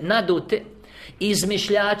 oholice, naduti,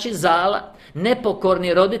 izmišljači zala,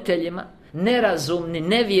 nepokorni roditeljima, nerazumni,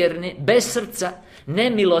 nevjerni, bez srca,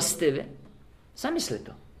 nemilostivi. Zamisli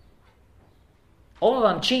to. Ovo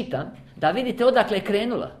vam čitam da vidite odakle je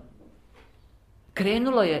krenula.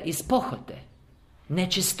 Krenulo je iz pohote,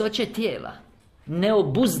 nečistoće tijela,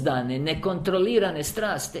 neobuzdane, nekontrolirane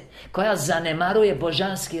strasti, koja zanemaruje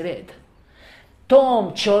božanski red.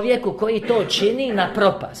 Tom čovjeku koji to čini na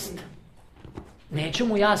propast. Neću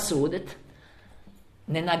mu ja sudit,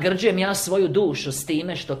 ne nagrđujem ja svoju dušu s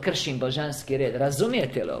time što kršim božanski red.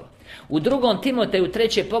 Razumijete li ovo? U 2. Timoteju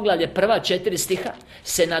 3. poglavlje 1. 4 stiha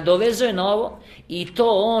se nadovezuje na ovo i to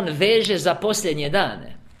on veže za posljednje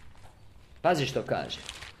dane. Pazi što kaže.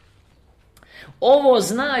 Ovo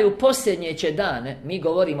znaju posljednje će dane. Mi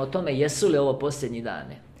govorimo o tome jesu li ovo posljednji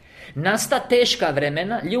dane. Nasta teška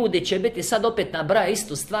vremena, ljudi će biti, sad opet nabraja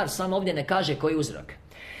istu stvar, samo ovdje ne kaže koji uzrok.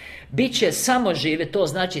 Biće samožive, to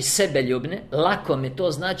znači sebeljubne, lakome,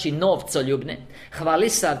 to znači novcoljubne,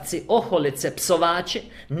 hvalisavci, oholice, psovači,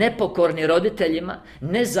 nepokorni roditeljima,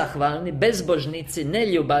 nezahvalni, bezbožnici,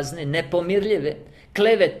 neljubazni, nepomirljive,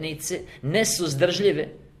 klevetnici, nesuzdržljive,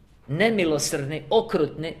 nemilosrdni,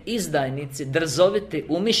 okrutni, izdajnici, drzoviti,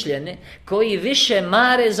 umišljeni, koji više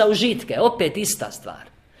mare za užitke. Opet ista stvar.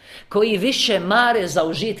 Koji više mare za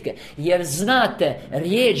užitke. Jer znate,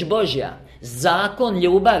 riječ Božja, zakon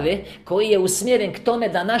ljubavi koji je usmjeren k tome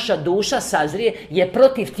da naša duša sazrije, je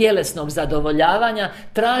protiv tjelesnog zadovoljavanja,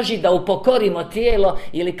 traži da upokorimo tijelo,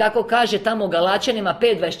 ili kako kaže tamo u Galačanima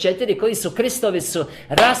 5.24, koji su Kristovi su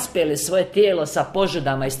raspeli svoje tijelo sa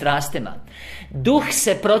požudama i strastima. Duh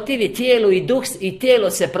se protivi tijelu i tijelo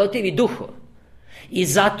se protivi duhu. I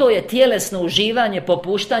zato je tjelesno uživanje,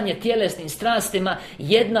 popuštanje tjelesnim strastima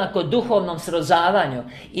jednako duhovnom srozavanju.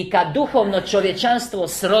 I kad duhovno čovječanstvo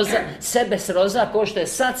sebe sroza, kao što je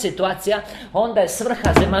sad situacija, onda je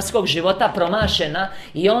svrha zemaljskog života promašena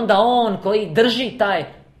i onda on koji drži taj,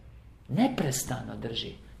 neprestano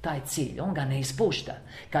drži taj cilj, on ga ne ispušta.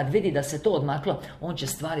 Kad vidi da se to odmaklo, on će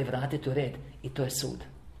stvari vratiti u red i to je sud.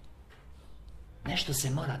 Nešto se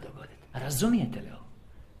mora dogoditi. Razumijete li ovo?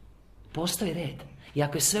 Postoji red. I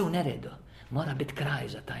ako je sve u neredu, mora biti kraj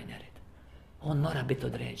za taj nered. On mora biti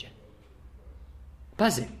određen.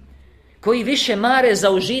 Pazi, koji više mare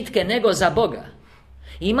za užitke nego za Boga.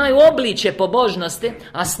 Imaju obličje pobožnosti,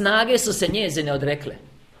 a snage su se njezine odrekle.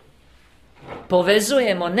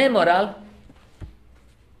 Povezujemo nemoral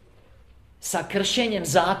sa kršenjem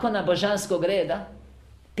zakona božanskog reda.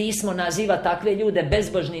 Pismo naziva takve ljude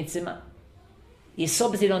bezbožnicima. I s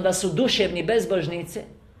obzirom da su duševni bezbožnici,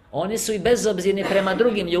 oni su i bezobzirni prema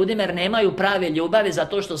drugim ljudima jer nemaju prave ljubavi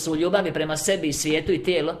zato što su u ljubavi prema sebi i svijetu i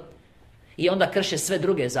tijelo. I onda krše sve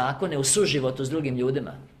druge zakone u suživotu s drugim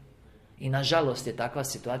ljudima. I nažalost je takva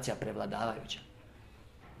situacija prevladavajuća.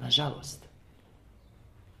 Nažalost.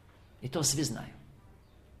 I to svi znaju.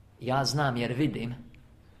 Ja znam jer vidim.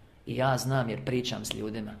 I ja znam jer pričam s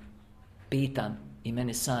ljudima. Pitam i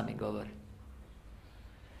meni sami govore.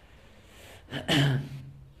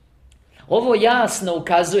 Ovo jasno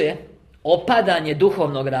ukazuje opadanje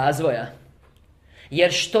duhovnog razvoja.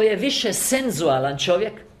 Jer što je više senzualan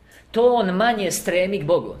čovjek, to on manje stremi k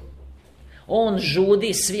Bogu. On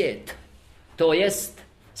žudi svijet. To jest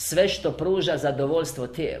sve što pruža zadovoljstvo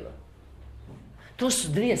tijelu. To su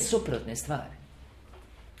dvije suprotne stvari.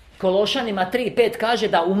 Kološanima 3.5 kaže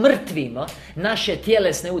da umrtvimo naše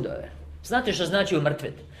tjelesne udove. Znate što znači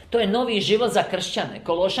umrtviti? To je novi život za kršćane.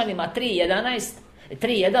 Kološanima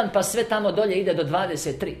 3.1 pa sve tamo dolje ide do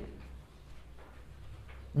 23.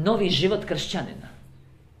 Novi život kršćanina.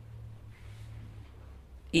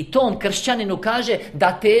 I tom kršćaninu kaže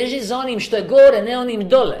da teži za onim što je gore, ne onim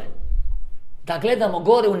dole. Da gledamo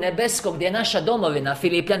gore u nebesko gdje je naša domovina,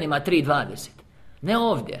 Filipljanima 3.20. Ne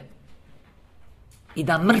ovdje. I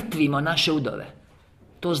da mrtvimo naše udove.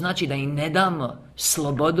 To znači da im ne damo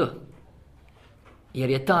slobodu. Jer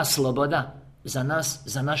je ta sloboda za nas,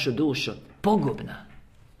 za našu dušu pogubna.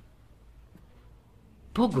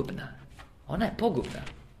 Pogubna. Ona je pogubna.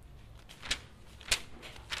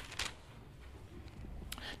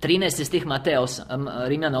 13. stih Mateja 8,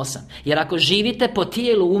 Rimljana 8. Jer ako živite po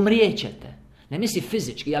tijelu, umrijećete. Ne misli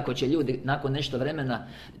fizički, iako će ljudi nakon nešto vremena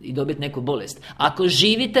i dobiti neku bolest. Ako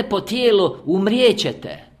živite po tijelu,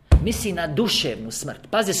 umrijećete. Misli na duševnu smrt.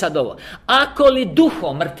 Pazi sad ovo. Ako li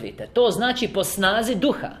duhom mrtvite, to znači po snazi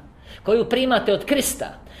duha koju primate od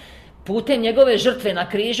Krista, putem njegove žrtve na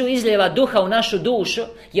križu izlijeva duha u našu dušu,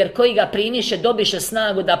 jer koji ga primiše dobiše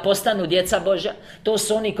snagu da postanu djeca Božja. To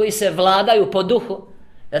su oni koji se vladaju po duhu.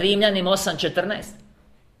 Rimljanima 8:14.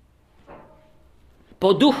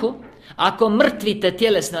 Po duhu, ako mrtvite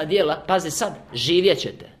tjelesna djela, pazi sad, živjet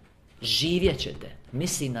ćete. Živjet ćete.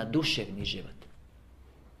 Misli na duševni život.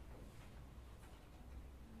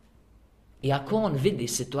 I ako on vidi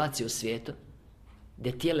situaciju u svijetu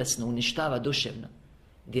gdje tjelesno uništava duševno,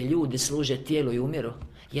 gdje ljudi služe tijelu i umiru,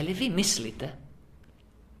 je li vi mislite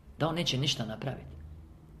da on neće ništa napraviti?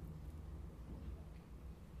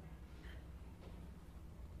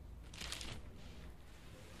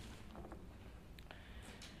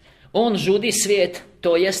 On žudi svijet,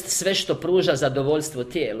 to jest sve što pruža zadovoljstvo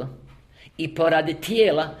tijelu, i poradi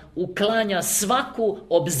tijela uklanja svaku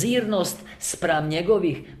obzirnost spram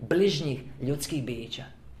njegovih bližnjih ljudskih bića.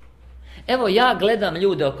 Evo, ja gledam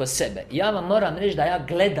ljude oko sebe. Ja vam moram reći da ja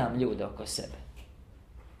gledam ljude oko sebe.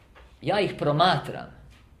 Ja ih promatram.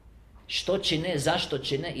 Što čine, zašto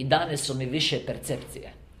čine, i dane su mi više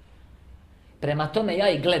percepcije. Prema tome ja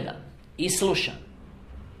ih gledam i slušam.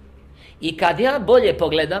 I kad ja bolje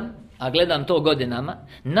pogledam, a gledam to godinama,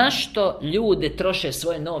 na što ljudi troše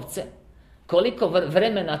svoje novce, koliko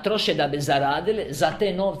vremena troše da bi zaradili za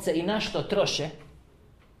te novce i na što troše,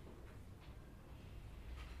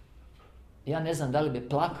 ja ne znam da li bi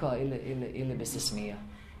plakao ili bi se smijao.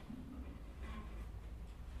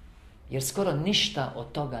 Jer skoro ništa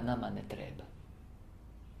od toga nama ne treba.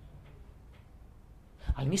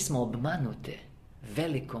 Ali mi smo obmanuti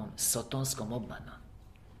velikom sotonskom obmanom.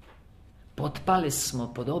 Potpali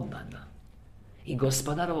smo pod obmanu. I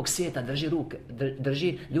gospodar ovog svijeta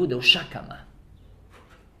drži ljude u šakama.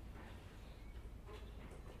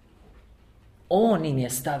 On im je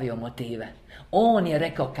stavio motive. On je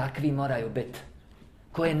rekao kakvi moraju biti,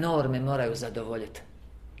 koje norme moraju zadovoljiti.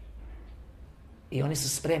 I oni su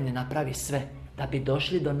spremni napraviti sve da bi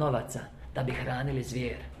došli do novaca, da bi hranili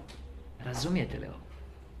zvijer. Razumijete li ovo?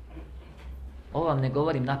 Ovo vam ne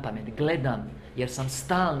govorim na pamet, gledam, jer sam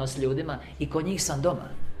stalno s ljudima i kod njih sam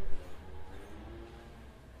doma.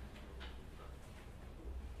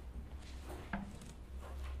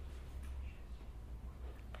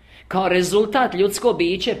 Kao rezultat ljudsko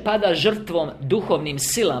biće pada žrtvom duhovnim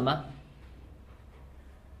silama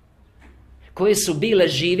koje su bile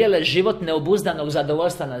živjele život neobuzdanog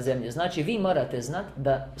zadovoljstva na zemlji. Znači, vi morate znati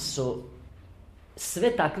da su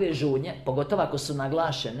sve takve žudnje, pogotovo ako su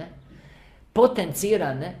naglašene,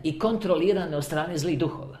 potencirane i kontrolirane od strane zlih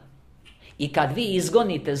duhova. I kad vi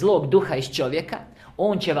izgonite zlog duha iz čovjeka,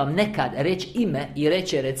 on će vam nekad reći ime i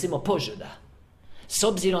reći, recimo, požuda. S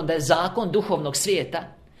obzirom da je zakon duhovnog svijeta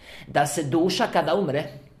da se duša kada umre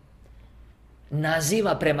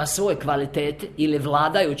naziva prema svojoj kvaliteti ili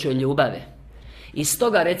vladajućoj ljubavi. I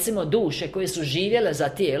stoga, recimo, duše koje su živjele za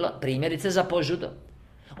tijelo, primjerice za požudu,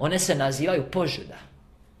 one se nazivaju požuda.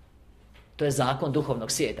 To je zakon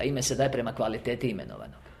duhovnog svijeta. Ime se daje prema kvaliteti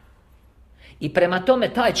imenovanog. I prema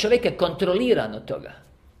tome taj čovjek je kontroliran od toga.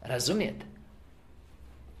 Razumijete?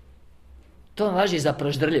 To vam važi za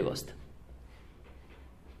proždrljivost.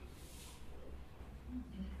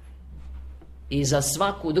 I za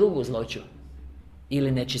svaku drugu zloću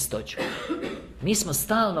ili nečistoću. Mi smo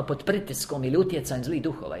stalno pod pritiskom ili utjecajem zlih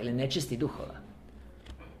duhova ili nečistih duhova.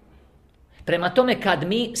 Prema tome, kad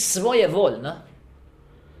mi svojevoljno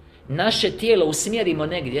naše tijelo usmjerimo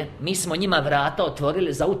negdje, mi smo njima vrata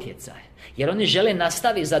otvorili za utjecaj. Jer oni žele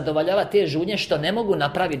nastaviti zadovoljavati te žudnje što ne mogu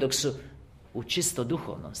napraviti dok su u čisto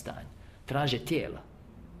duhovnom stanju. Traže tijelo.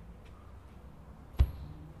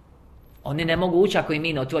 Oni ne mogu ući ako im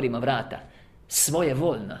mi ne otvorimo vrata.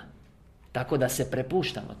 Svojevoljno. Tako da se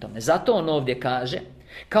prepuštamo tome. Zato on ovdje kaže,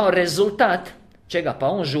 kao rezultat čega? Pa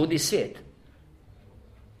on žudi svijet.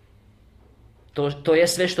 To je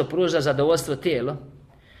sve što pruža zadovoljstvo tijelo.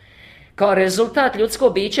 Kao rezultat ljudsko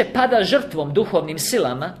biće pada žrtvom duhovnim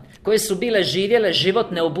silama koje su bile živjele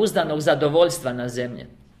život neobuzdanog zadovoljstva na zemlji,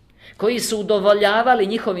 koji su udovoljavali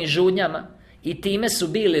njihovim žudnjama i time su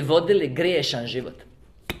bili vodili griješan život.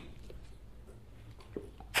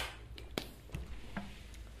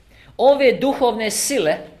 Ove duhovne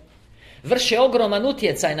sile vrše ogroman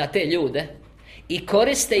utjecaj na te ljude i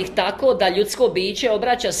koriste ih tako da ljudsko biće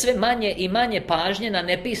obraća sve manje i manje pažnje na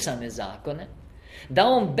nepisane zakone, da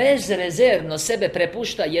on bezrezervno sebe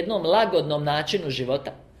prepušta jednom lagodnom načinu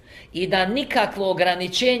života i da nikakvo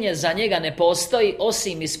ograničenje za njega ne postoji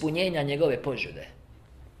osim ispunjenja njegove požude.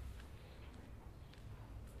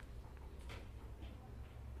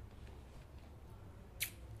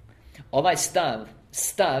 Ovaj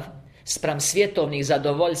stav spram svjetovnih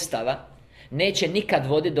zadovoljstava neće nikad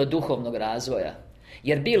voditi do duhovnog razvoja.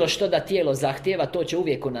 Jer bilo što da tijelo zahtijeva, to će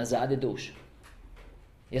uvijek unazaditi dušu.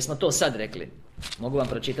 Jesmo to sad rekli? Mogu vam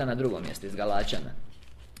pročitati na drugom mjestu iz Galačana,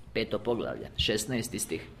 5. poglavlje, 16.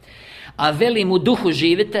 stih. A velim, u duhu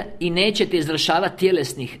živite i nećete izvršavati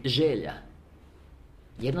tjelesnih želja.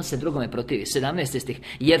 Jedno se drugome protivi. 17. stih.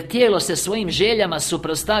 Jer tijelo se svojim željama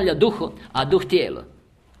suprotstavlja duhu, a duh tijelo.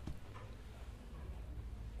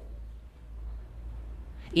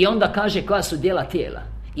 I onda kaže koja su djela tijela.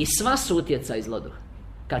 I sva su utjecaj zloduha,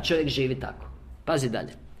 kad čovjek živi tako. Pazi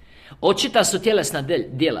dalje. Očita su tjelesna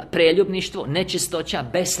djela: preljubništvo, nečistoća,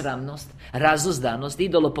 besramnost, razuzdanost,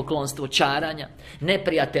 idolopoklonstvo, čaranja,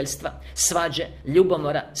 neprijateljstva, svađe,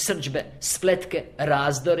 ljubomora, srdžbe, spletke,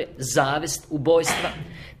 razdore, zavist, ubojstva,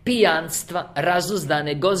 pijanstva,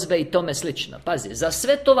 razuzdane gozbe i tome slično. Pazi, za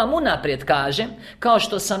sve to vam unaprijed kažem, kao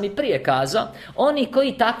što sam i prije kazao, oni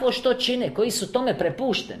koji takvo što čine, koji su tome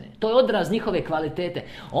prepušteni, to je odraz njihove kvalitete.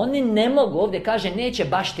 Oni ne mogu, ovdje kaže, neće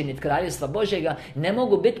baštiniti kraljevstva Božjega, ne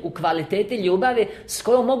mogu biti u kvaliteti ljubavi s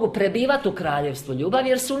kojom mogu prebivati u kraljevstvu ljubavi,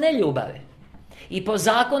 jer su neljubave. I po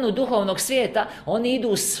zakonu duhovnog svijeta oni idu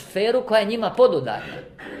u sferu koja je njima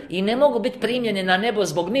podudarna. I ne mogu biti primljeni na nebo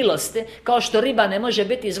zbog milosti, kao što riba ne može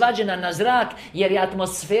biti izvađena na zrak, jer je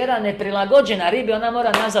atmosfera neprilagođena ribi, ona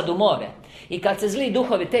mora nazad u more. I kad se zli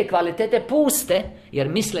duhovi te kvalitete puste, jer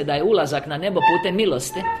misle da je ulazak na nebo putem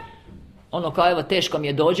milosti, ono kao evo teško mi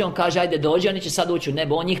je dođe, on kaže ajde dođe, oni će sad ući u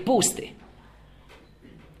nebo, on njih pusti.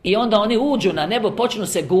 I onda oni uđu na nebo, počnu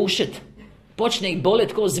se gušiti. Počne ih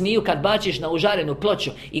bolet ko zmiju kad bačiš na užarenu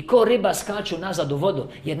ploču. I ko riba skaču nazad u vodu.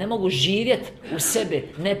 Jer ne mogu živjeti u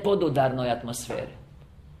sebi nepodudarnoj atmosferi.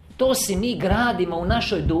 To si mi gradimo u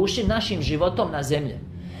našoj duši, našim životom na zemlji.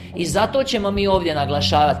 I zato ćemo mi ovdje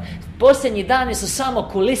naglašavati. Posljednji dani su samo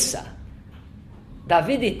kulisa. Da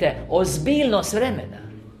vidite ozbiljnost vremena.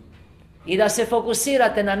 I da se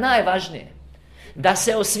fokusirate na najvažnije. Da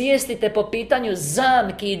se osvijestite po pitanju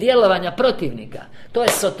zamki i djelovanja protivnika. To je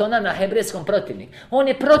Sotona na hebrejskom protivnik. On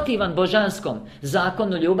je protivan božanskom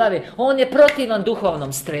zakonu ljubavi. On je protivan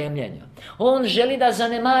duhovnom stremljenju. On želi da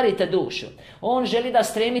zanemarite dušu. On želi da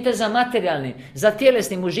stremite za materijalnim, za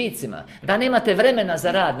tjelesnim užicima. Da nemate vremena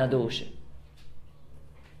za rad na duši.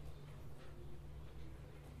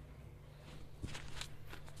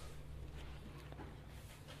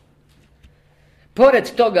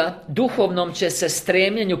 Pored toga, duhovnom će se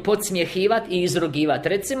stremljenju podsmjehivati i izrugivati.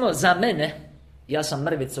 Recimo, za mene, ja sam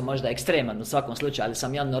mrvicu možda ekstreman u svakom slučaju, ali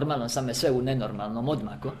sam ja normalan, sam me sve u nenormalnom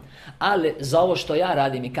odmaku. Ali za ovo što ja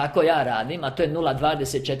radim i kako ja radim, a to je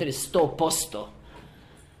 0,24, 100%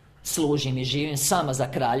 služim i živim sama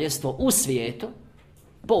za kraljevstvo u svijetu,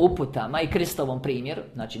 po uputama i Kristovom primjeru,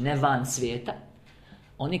 znači ne van svijeta.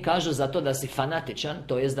 Oni kažu za to da si fanatičan,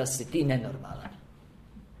 to jest da si ti nenormalan.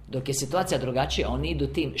 Dok je situacija drugačija, oni idu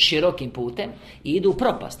tim širokim putem i idu u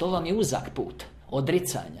propast. Ovo vam je uzak put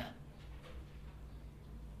odricanja.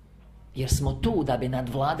 Jer smo tu da bi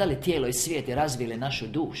nadvladali tijelo i svijet i razvili našu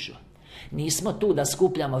dušu. Nismo tu da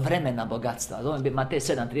skupljamo vremena bogatstva. Ovo je Matej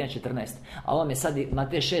 7, 13, 14. A ovo je sad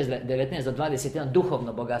Matej 6, 19 do 21.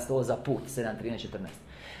 Duhovno bogatstvo, ovo za put 7, 13, 14.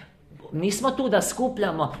 Nismo tu da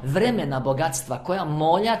skupljamo vremena bogatstva koja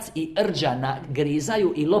moljac i rđa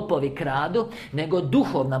nagrizaju i lopovi kradu, nego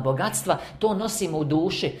duhovna bogatstva, to nosimo u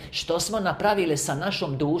duši. Što smo napravili sa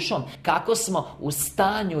našom dušom, kako smo u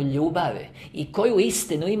stanju ljubavi i koju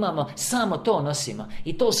istinu imamo, samo to nosimo.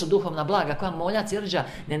 I to su duhovna blaga koja moljac i rđa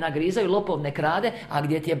ne nagrizaju, lopov ne krade, a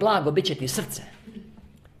gdje ti je blago, bit će ti srce.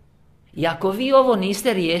 I ako vi ovo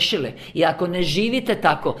niste riješili i ako ne živite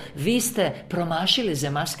tako, vi ste promašili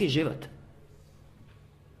zemaljski život.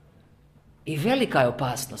 I velika je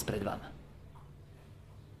opasnost pred vama.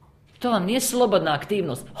 To vam nije slobodna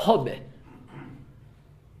aktivnost, hobe.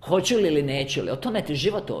 Hoću li ili neću li, o tome ti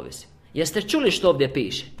život ovisi. Jeste čuli što ovdje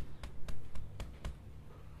piše?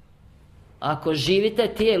 Ako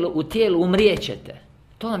živite u tijelu umrijećete.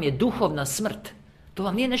 To vam je duhovna smrt. To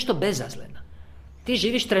vam nije nešto bezazleno. Ti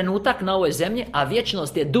živiš trenutak na ovoj zemlji, a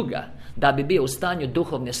vječnost je duga da bi bio u stanju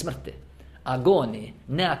duhovne smrti, agonije,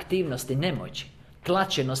 neaktivnosti, nemoći,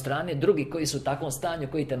 tlačeno strane drugi koji su u takvom stanju,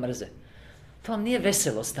 koji te mrze. To vam nije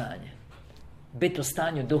veselo stanje. Biti u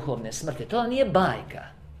stanju duhovne smrti. To vam nije bajka.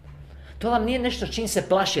 To vam nije nešto čim se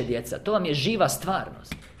plaše djeca. To vam je živa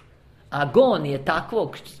stvarnost. Agonije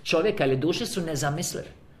takvog čovjeka ili duše su nezamislive.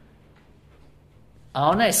 A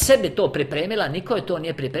ona je sebi to pripremila, niko je to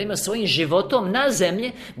nije pripremio svojim životom na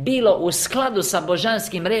zemlji, bilo u skladu sa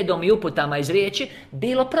božanskim redom i uputama iz riječi,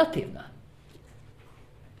 bilo protivno.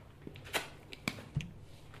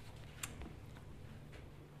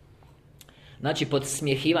 Znači,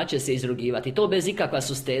 podsmjehivat će se izrugivati. To bez ikakva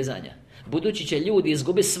sustezanja. budući će ljudi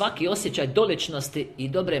izgubiti svaki osjećaj doličnosti i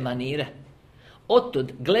dobre manire.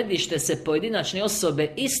 Otud gledište se pojedinačne osobe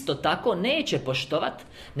isto tako neće poštovat,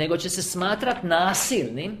 nego će se smatrat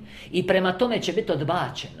nasilnim i prema tome će biti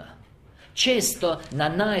odbačeno. Često na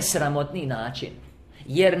najsramotniji način.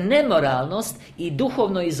 Jer nemoralnost i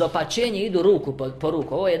duhovno izopačenje idu ruku po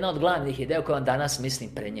ruku. Ovo je jedna od glavnih ideja koje vam danas mislim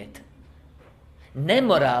prenijeti.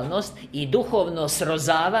 Nemoralnost i duhovno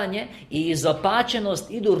srozavanje i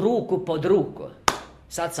izopačenost idu ruku pod ruku.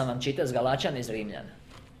 Sad sam vam čitao s Galačana iz Rimljana.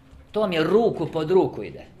 To vam je ruku pod ruku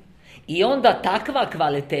ide. I onda takva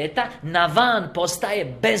kvaliteta na van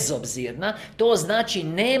postaje bezobzirna. To znači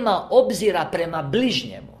nema obzira prema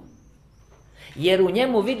bližnjemu. Jer u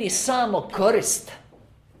njemu vidi samo korist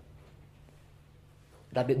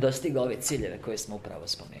da bi dostigao ove ciljeve koje smo upravo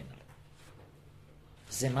spomenuli.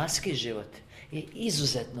 Zemaljski život je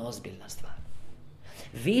izuzetno ozbiljna stvar.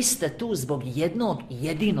 Vi ste tu zbog jednog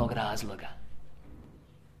jedinog razloga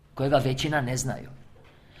kojega većina ne znaju.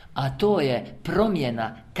 A to je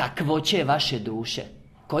promjena kakvoće vaše duše,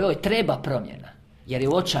 kojoj treba promjena, jer je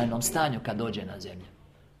u očajnom stanju kad dođe na zemlju.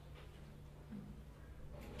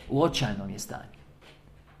 U očajnom je stanju.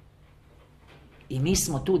 I mi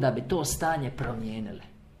smo tu da bi to stanje promijenili.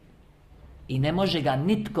 I ne može ga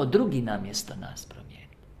nitko drugi namjesto nas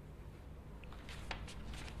promijeniti.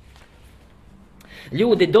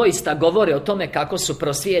 Ljudi doista govore o tome kako su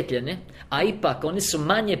prosvjetljeni, a ipak oni su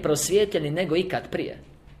manje prosvjetljeni nego ikad prije.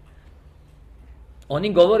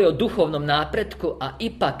 Oni govore o duhovnom napretku, a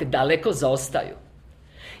ipak daleko zaostaju.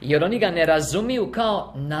 Jer oni ga ne razumiju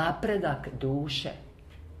kao napredak duše.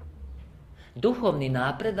 Duhovni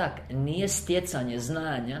napredak nije stjecanje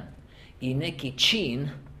znanja i neki čin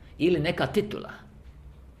ili neka titula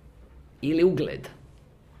ili ugled.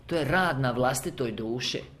 To je rad na vlastitoj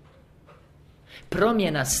duši.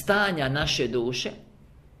 Promjena stanja naše duše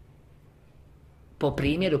po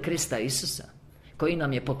primjeru Krista Isusa, koji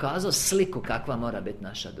nam je pokazao sliku kakva mora biti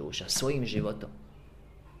naša duša svojim životom.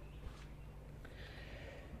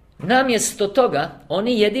 Namjesto toga,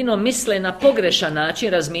 oni jedino misle na pogrešan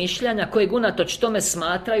način razmišljanja kojeg unatoč tome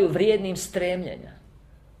smatraju vrijednim stremljenja.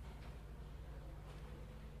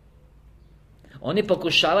 Oni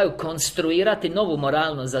pokušavaju konstruirati novu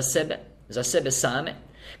moralnost za sebe same,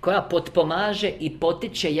 koja potpomaže i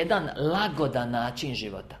potiče jedan lagodan način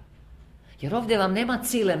života. Jer ovdje vam nema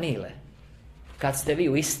cile mile, kad ste vi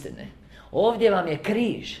u istini. Ovdje vam je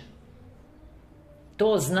križ.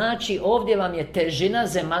 To znači ovdje vam je težina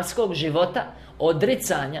zemaljskog života,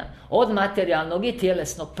 odricanja od materijalnog i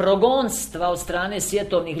tjelesnog, progonstva od strane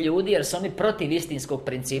svjetovnih ljudi, jer su oni protiv istinskog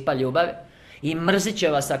principa ljubavi i mrzit će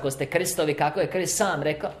vas ako ste Kristovi, kako je Krist sam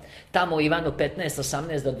rekao tamo u Ivanu 15,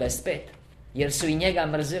 18 do 25, jer su i njega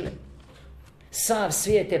mrzili. Sav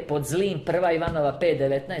svijet je pod zlim, 1. Ivanova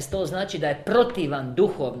 5.19. To znači da je protivan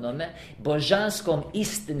duhovnome, božanskom,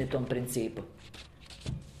 istinitom principu.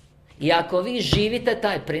 I ako vi živite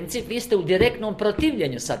taj princip, vi ste u direktnom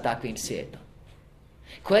protivljenju sa takvim svijetom,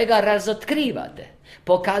 kojega razotkrivate,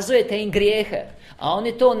 pokazujete im grijehe, a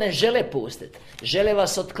oni to ne žele pustiti, žele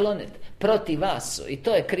vas otkloniti, protiv vas su. I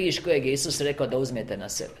to je križ kojeg je Isus rekao da uzmete na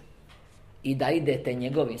sebe i da idete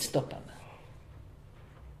njegovim stopama.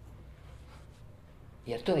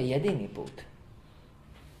 Jer to je jedini put.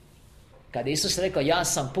 Kad je Isus rekao ja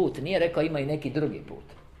sam put, nije rekao ima i neki drugi put.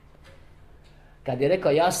 Kad je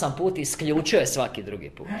rekao ja sam put, isključio je svaki drugi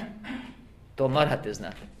put. To morate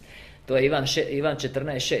znati. To je Ivan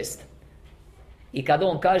 14.6. I kad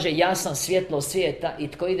on kaže ja sam svjetlo svijeta i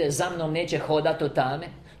tko ide za mnom neće hodati u tame,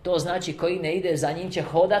 to znači koji ne ide za njim će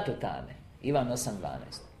hodati u tame. Ivan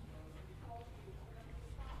 8.12.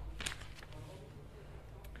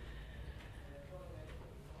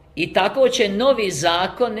 I tako će novi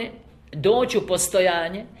zakoni doći u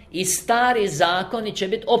postojanje i stari zakoni će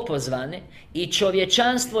biti opozvani i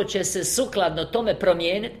čovječanstvo će se sukladno tome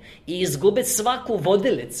promijeniti i izgubiti svaku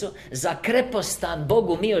vodilicu za krepostan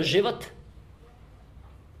Bogu mio život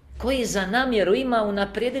koji za namjeru ima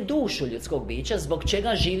unaprijediti dušu ljudskog bića zbog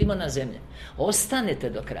čega živimo na zemlji. Ostanite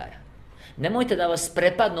do kraja. Nemojte da vas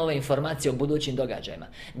prepadnu ove informacije o budućim događajima.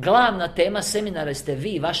 Glavna tema seminara ste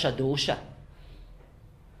vi, vaša duša.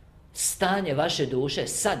 Stanje vaše duše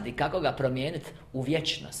sad i kako ga promijeniti u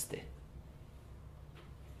vječnosti.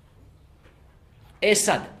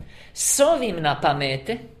 Sad, s ovim na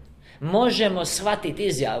pameti možemo shvatiti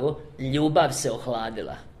izjavu ljubav se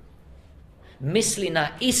ohladila. Misli na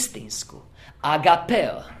istinsku,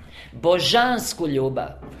 agapeo, božansku ljubav,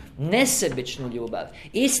 nesebičnu ljubav,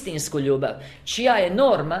 istinsku ljubav, čija je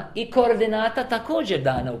norma i koordinata također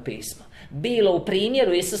dana u pismu. bilo u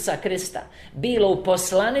primjeru Isusa Krista, bilo u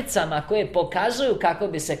poslanicama koje pokazuju kako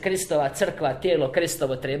bi se Kristova crkva, tijelo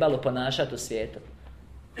Kristovo trebalo ponašati u svijetu.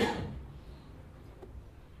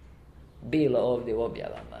 Bilo ovdje u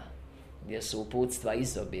objavama, gdje su uputstva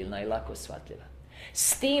izobilna i lako shvatljiva.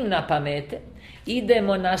 S tim na pamete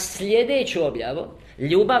idemo na sljedeću objavu.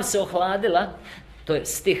 Ljubav se ohladila. To je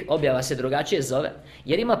stih, objava se drugačije zove,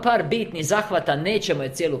 jer ima par bitnih zahvata. Nećemo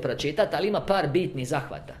je cijelu pročitati, ali ima par bitnih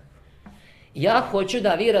zahvata. Ja hoću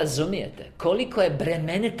da vi razumijete koliko je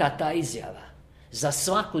bremenita ta izjava za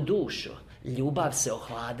svaku dušu. Ljubav se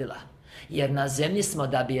ohladila, jer na zemlji smo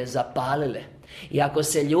da bi je zapalile. I ako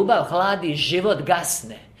se ljubav hladi, život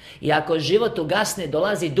gasne. I ako život ugasne,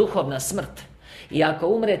 dolazi duhovna smrt. I ako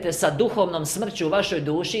umrete sa duhovnom smrću u vašoj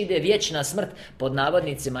duši, ide vječna smrt. Pod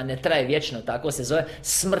navodnicima, ne traje vječno, tako se zove,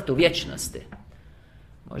 smrt u vječnosti.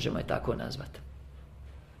 Možemo je tako nazvati.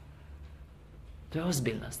 To je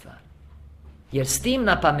ozbiljna stvar. Jer s tim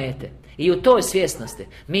na pamete i u toj svjesnosti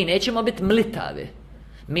mi nećemo biti mlitavi.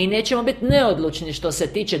 Mi nećemo biti neodlučni što se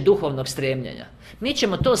tiče duhovnog stremljenja. Mi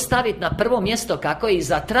ćemo to staviti na prvo mjesto kako je i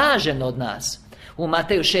zatraženo od nas. U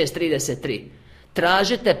Mateju 6:33.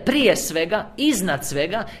 Tražite prije svega, iznad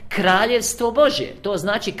svega, kraljevstvo Božje. To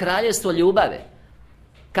znači kraljevstvo ljubave.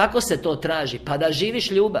 Kako se to traži? Pa da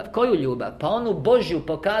živiš ljubav. Koju ljubav? Pa onu Božju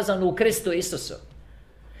pokazanu u Kristu Isusu.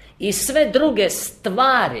 I sve druge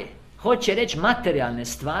stvari, hoće reći materijalne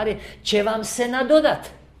stvari, će vam se nadodati.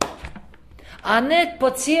 A ne po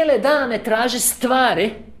cijele dane traži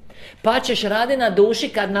stvari, pa ćeš raditi na duši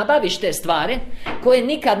kad nabaviš te stvari, koje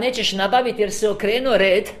nikad nećeš nabaviti jer se okrenuo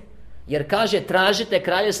red. Jer kaže tražite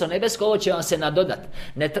kraljevstvo nebesko, ovo će vam se nadodat.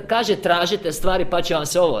 Ne kaže tražite stvari pa će vam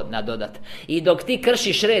se ovo nadodat. I dok ti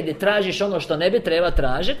kršiš red i tražiš ono što ne bi treba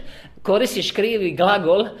tražiti, koristiš krivi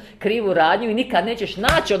glagol, krivu radnju i nikad nećeš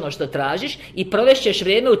naći ono što tražiš i provešćeš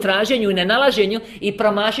vrijeme u traženju i nenalaženju i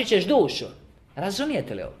promašit ćeš dušu.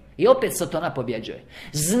 Razumijete li ovo? I opet Satana pobjeđuje.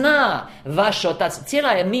 Zna vaš otac, cijela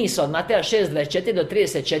je misao od Mateja 6:24 do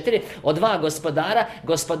 34 o dva gospodara,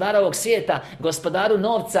 gospodara ovog svijeta, gospodaru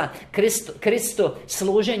novca, Kristu,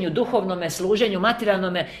 služenju, duhovnome služenju,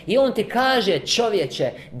 materijalnome. I on ti kaže,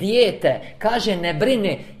 čovječe, dijete, kaže ne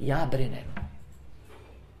brini, ja brinem.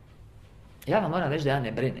 Ja vam moram reći da ja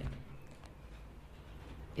ne brinem.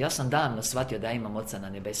 Ja sam davno shvatio da imam Oca na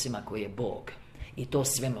nebesima koji je Bog. I to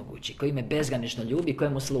svemogući, koji me bezgranično ljubi,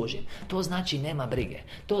 kojemu služim. To znači nema brige.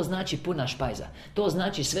 To znači puna špajza. To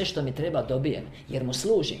znači sve što mi treba dobijem. Jer mu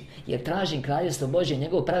služim. Jer tražim kraljevstvo Božje,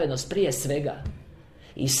 njegovu pravednost prije svega.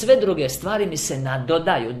 I sve druge stvari mi se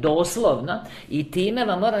nadodaju doslovno. I time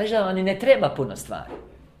vam moram reći da vam ne treba puno stvari.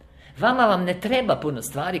 Vama vam ne treba puno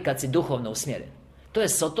stvari kad si duhovno usmjeren. To je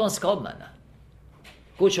sotonska obmana.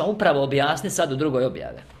 Koju ću vam upravo objasniti sad u drugoj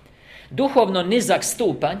objave. Duhovno nizak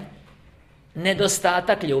stupanj,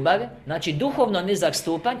 nedostatak ljubavi. Znači duhovno nizak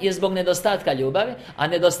stupanj je zbog nedostatka ljubavi, a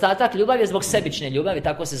nedostatak ljubavi je zbog sebične ljubavi,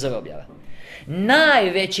 tako se zove objava.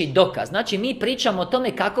 Najveći dokaz, znači mi pričamo o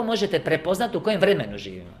tome kako možete prepoznati u kojem vremenu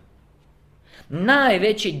živimo.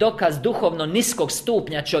 Najveći dokaz duhovno niskog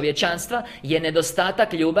stupnja čovječanstva je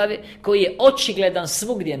nedostatak ljubavi koji je očigledan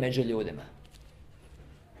svugdje među ljudima.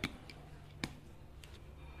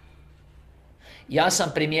 Ja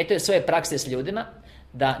sam primijetio svoje prakse s ljudima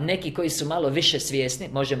da neki koji su malo više svjesni,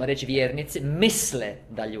 možemo reći vjernici, misle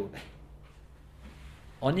da ljube.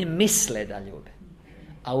 Oni misle da ljube.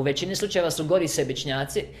 A u većini slučajeva su gori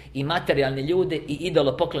sebičnjaci i materijalni ljudi i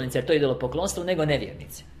idolopoklonice, jer to je idolopoklonstvo, nego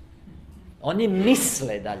nevjernici. Oni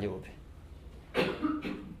misle da ljube.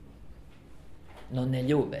 No ne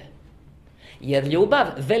ljube. Jer ljubav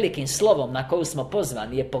velikim slovom na koju smo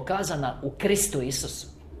pozvani je pokazana u Kristu Isusu.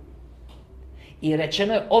 I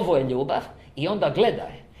rečeno je ovo je ljubav. I onda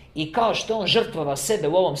gledaj. I kao što on žrtvova sebe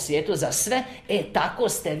u ovom svijetu za sve, tako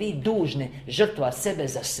ste vi dužni žrtvova sebe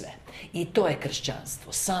za sve. I to je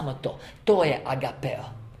kršćanstvo. Samo to. To je agapeo.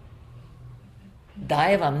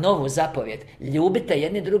 Daje vam novu zapovjed. Ljubite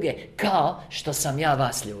jedni druge kao što sam ja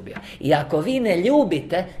vas ljubio. I ako vi ne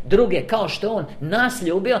ljubite druge kao što on nas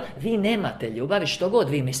ljubio, vi nemate ljubavi što god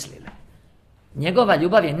vi mislili. Njegova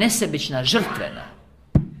ljubav je nesebična, žrtvena.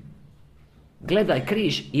 Gledaj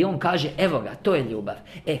križ i on kaže evo ga, to je ljubav.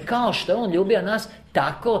 Kao što je on ljubio nas,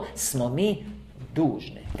 tako smo mi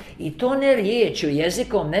dužni. I to ne riječju,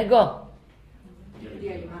 jezikom, nego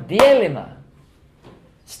dijelima.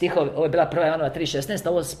 Stihovi, ovo je bila 1. Ivanova 3.16,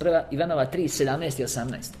 ovo je 1. Ivanova 3.17 i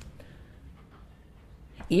 18.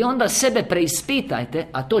 I onda sebe preispitajte,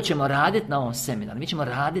 a to ćemo raditi na ovom seminaru. Mi ćemo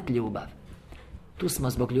raditi ljubav. Tu smo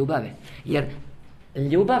zbog ljubavi. Jer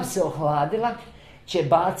ljubav se ohladila će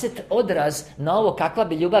baciti odraz na ovo kakva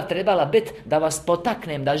bi ljubav trebala biti, da vas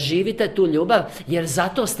potaknem da živite tu ljubav, jer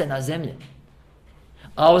zato ste na zemlji.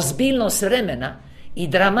 A ozbiljnost vremena i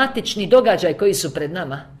dramatični događaj koji su pred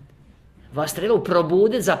nama vas trebaju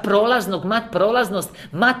probuditi za prolaznost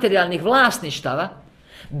materijalnih vlasništava,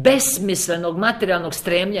 besmislenog materijalnog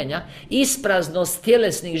stremljenja, ispraznost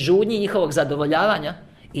tjelesnih žudnji, njihovog zadovoljavanja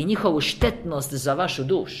i njihovu štetnost za vašu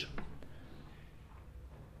dušu.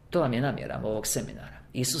 To vam je namjera ovog seminara.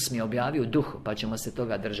 Isus mi je objavio u duhu, pa ćemo se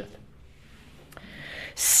toga držati.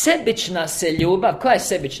 Sebična se ljubav. Koja je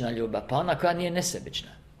sebična ljubav? Pa ona koja nije nesebična.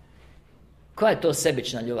 Koja je to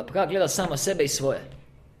sebična ljubav? Pa koja gleda samo sebe i svoje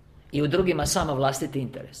i u drugima samo vlastiti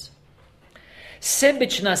interes.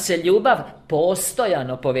 Sebična se ljubav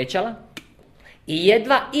postojano povećala i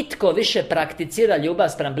jedva itko više prakticira ljubav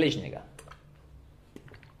spram bližnjega.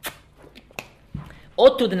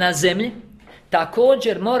 Otud na zemlji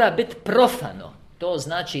također mora biti profano, to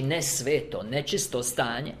znači nesveto, nečisto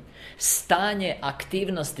stanje, stanje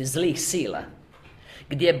aktivnosti zlih sila,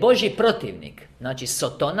 gdje Božji protivnik, znači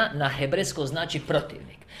Sotona, na hebrejskom znači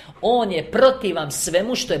protivnik. On je protivan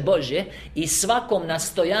svemu što je Božje i svakom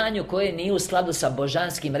nastojanju koje nije u skladu sa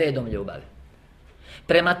božanskim redom ljubavi.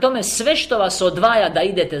 Prema tome, sve što vas odvaja da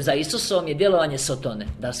idete za Isusom je djelovanje Sotone,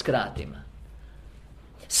 da skratim.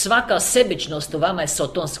 Svaka sebičnost u vama je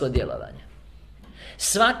sotonsko djelovanje.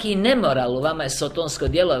 Svaki nemoral u vama je sotonsko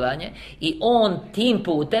djelovanje i on tim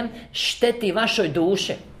putem šteti vašoj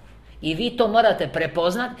duši. I vi to morate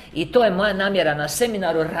prepoznati i to je moja namjera na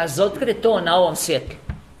seminaru, razotkriti to na ovom svijetu.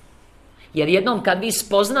 Jer jednom kad vi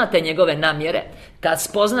spoznate njegove namjere, kad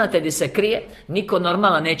spoznate gdje se krije, niko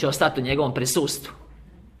normalan neće ostati u njegovom prisustvu.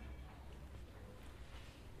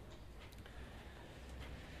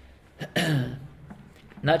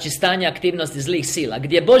 Znači stanje aktivnosti zlih sila,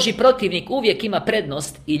 gdje Božji protivnik uvijek ima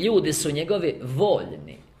prednost i ljudi su njegovi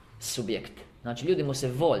voljni subjekti. Znači ljudi mu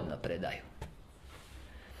se voljno predaju.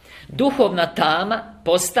 Duhovna tama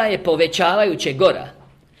postaje povećavajuće gora.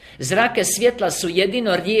 Zrake svjetla su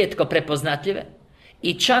jedino rijetko prepoznatljive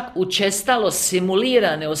i čak učestalo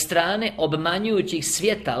simulirane od strane obmanjujućih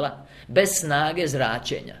svjetala bez snage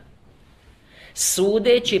zračenja.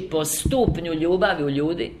 Sudeći po stupnju ljubavi u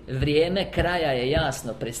ljudi, vrijeme kraja je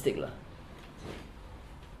jasno pristiglo.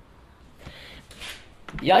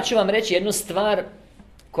 Ja ću vam reći jednu stvar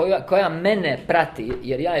koja mene prati,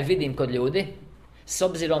 jer ja je vidim kod ljudi. S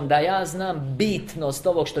obzirom da ja znam bitnost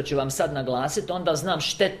ovog što ću vam sad naglasiti, onda znam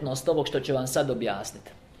štetnost ovog što ću vam sad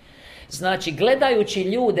objasniti. Znači, gledajući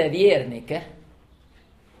ljude, vjernike,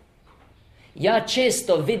 ja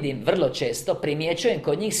često vidim, vrlo često, primjećujem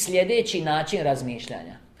kod njih sljedeći način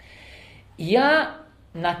razmišljanja. Ja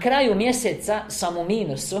na kraju mjeseca sam u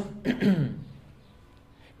minusu,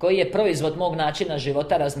 koji je proizvod mog načina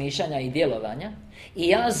života, razmišljanja i djelovanja, i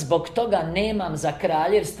ja zbog toga nemam za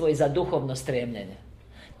kraljevstvo i za duhovno stremljenje.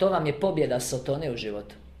 To vam je pobjeda Sotone u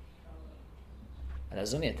životu.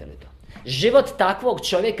 Razumijete li to? Život takvog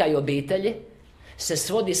čovjeka i obitelji se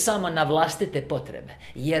svodi samo na vlastite potrebe,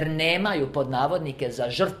 jer nemaju pod navodnike za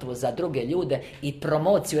žrtvu za druge ljude i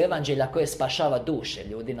promociju evanđelja koje spašava duše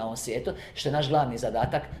ljudi na ovom svijetu, što je naš glavni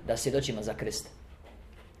zadatak, da svjedočimo za Krista.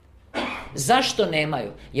 Zašto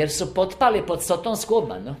nemaju? Jer su potpali pod sotonsku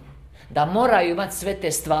obmanu, da moraju imati sve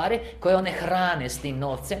te stvari koje one hrane s tim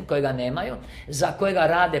novcem, kojega nemaju, za kojega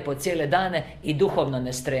rade po cijele dane i duhovno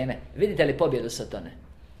ne streme. Vidite li pobjedu Sotone?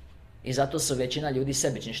 I zato su većina ljudi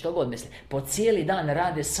sebični, što god misli. Po cijeli dan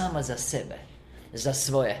rade samo za sebe, za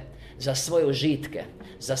svoje užitke,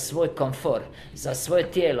 za svoj komfor, za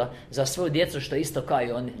svoje tijelo, za svoju djecu, što isto kao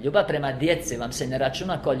i oni. Ljubav prema djeci vam se ne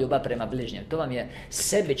računa kao ljubav prema bližnjem. To vam je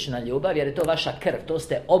sebična ljubav, jer je to vaša krv, to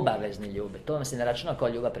ste obavezni ljubi. To vam se ne računa kao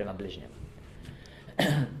ljubav prema bližnjem.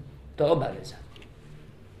 To je obaveza.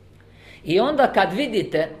 I onda kad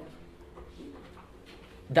vidite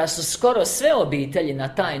da su skoro sve obitelji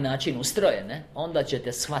na taj način ustrojene, onda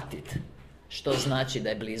ćete shvatiti što znači da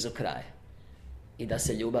je blizu kraj i da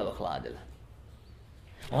se ljubav ohladila.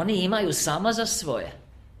 Oni imaju samo za svoje.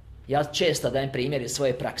 Ja često dajem primjer iz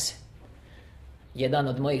svoje prakse. Jedan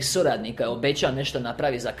od mojih suradnika je obećao nešto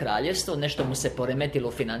napravi za kraljevstvo, nešto mu se poremetilo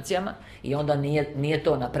u financijama i onda nije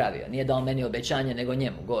to napravio. Nije dao meni obećanje, nego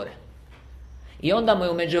njemu, gore. I onda mu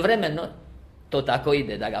je u međuvremenu, to tako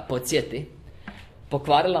ide, da ga podsjeti,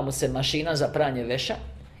 pokvarila mu se mašina za pranje veša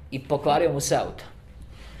i pokvario mu se auto.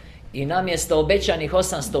 I namjesto obećanih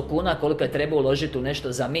 800 kuna koliko je trebao uložiti u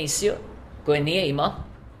nešto za misiju, koje nije imao,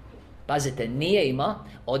 pazite, nije imao,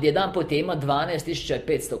 odjedanput je imao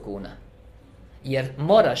 12.500 kuna. Jer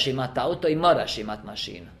moraš imati auto i moraš imati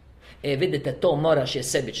mašinu. Vidite, to moraš je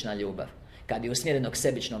sebična ljubav. kad je usmjereno k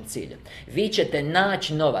sebičnom cilju. Vi ćete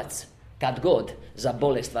naći novac kad god za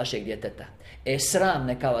bolest vašeg djeteta. Sram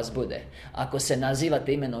neka vas bude ako se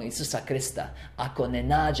nazivate imenom Isusa Krista, ako ne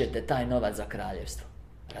nađete taj novac za kraljevstvo.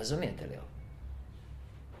 Razumijete li ovo?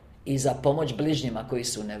 I za pomoć bližnjima koji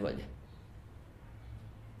su u nevolji.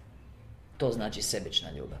 To znači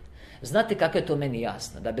sebična ljubav. Znate kako je to meni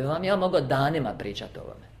jasno? Da bi vam ja mogao danima pričati o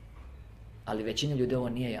ovome. Ali većini ljudi ovo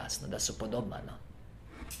nije jasno, da su pod obmanom.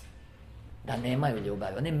 Da nemaju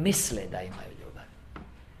ljubav. Oni misle da imaju ljubav.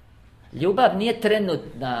 Ljubav nije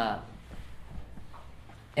trenutna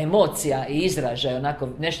emocija i izražaj, onako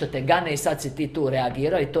nešto te gane i sad si ti tu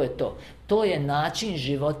reagirao i to je to. To je način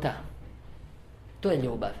života. To je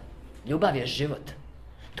ljubav. Ljubav je život.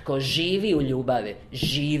 Tko živi u ljubavi,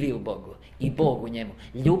 živi u Bogu i Bog u njemu.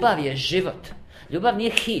 Ljubav je život. Ljubav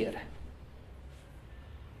nije hir.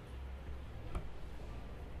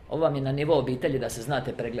 Ovo vam je na nivou obitelji da se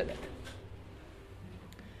znate pregledati.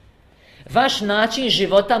 Vaš način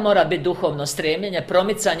života mora biti duhovno stremljenje,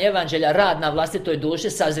 promicanje evanđelja, rad na vlastitoj duši,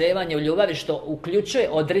 sazrijevanje u ljubavi, što uključuje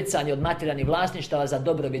odricanje od materijalnih vlasništava za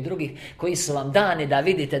dobrobit drugih koji su vam dani da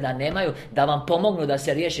vidite da nemaju, da vam pomognu da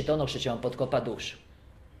se riješite onog što će vam potkopati dušu.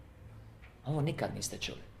 Ovo nikad niste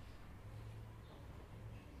čuli.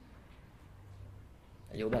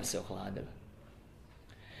 Ljubav se ohladila.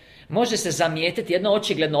 Može se zamijetiti jedno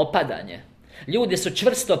očigledno opadanje. Ljudi su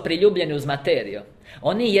čvrsto priljubljeni uz materiju.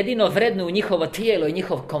 Oni jedino vrednuju njihovo tijelo i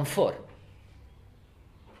njihov komfor.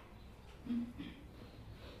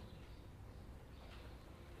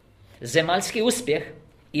 Zemaljski uspjeh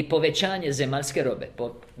i povećanje zemaljske robe.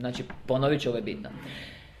 Znači, ponovit ću, ovo je bitno.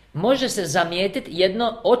 Može se zamijetiti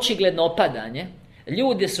jedno očigledno opadanje.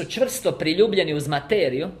 Ljudi su čvrsto priljubljeni uz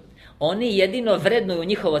materiju. Oni jedino vrednuju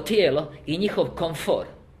njihovo tijelo i njihov komfor.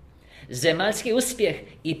 Zemaljski uspjeh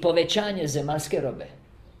i povećanje zemaljske robe.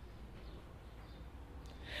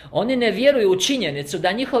 Oni ne vjeruju u činjenicu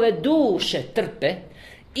da njihove duše trpe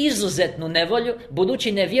izuzetnu nevolju,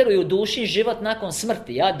 budući ne vjeruju u duši život nakon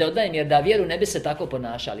smrti. Ja dodajem, jer da vjeruju ne bi se tako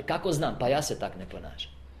ponašali. Kako znam? Pa ja se tak ne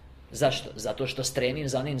ponašam. Zašto? Zato što stremim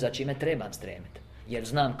za onim za čime trebam stremiti. Jer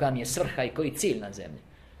znam koja mi je svrha i koji cilj na zemlji.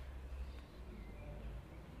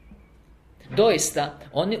 Doista,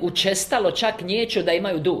 oni učestalo čak niječu da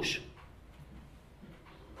imaju dušu.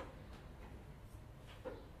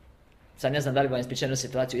 Sad ne znam da li vam ispričanu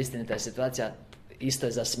situaciju, istinita je situacija, isto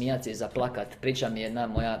je za smijat se i za plakat. Priča mi jedna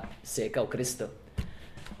moja seka u Kristu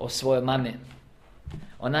o svojoj mami.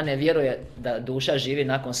 Ona ne vjeruje da duša živi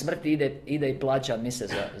nakon smrti, ide i plaća mise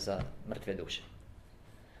za mrtve duše.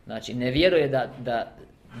 Znači, ne vjeruje da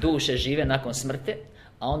duše žive nakon smrti,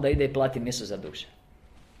 a onda ide i plati misu za duše.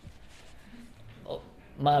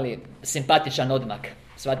 Mali, simpatičan odmak,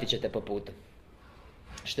 shvatit ćete po putu.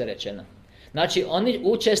 Što je rečeno? Znači, oni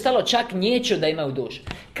učestalo čak niječu da imaju dušu.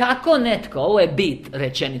 Kako netko, ovo je bit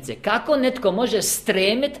rečenice, kako netko može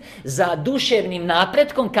stremiti za duševnim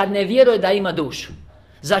napretkom kad ne vjeruje da ima dušu?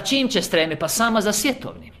 Za čim će stremiti? Pa samo za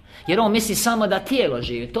svjetovnim. Jer on misli samo da tijelo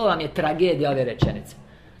živi. To vam je tragedija ove rečenice.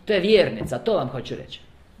 To je vjernica, to vam hoću reći.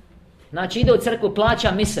 Znači, ide u crkvu,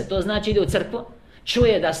 plaća mise, to znači ide u crkvu,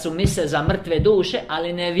 čuje da su mise za mrtve duše,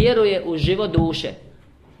 ali ne vjeruje u život duše.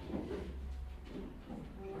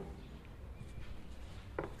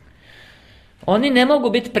 Oni ne mogu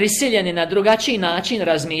biti prisiljeni na drugačiji način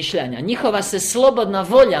razmišljanja. Njihova se slobodna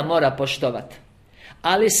volja mora poštovati.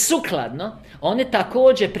 Ali sukladno, oni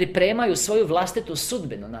također pripremaju svoju vlastitu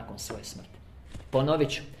sudbinu nakon svoje smrti. Ponovit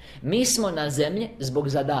ću. Mi smo na zemlji zbog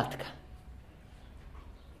zadatka.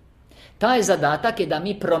 Taj zadatak je da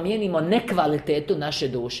mi promijenimo nekvalitetu naše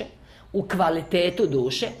duše u kvalitetu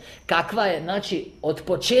duše, kakva je, znači, od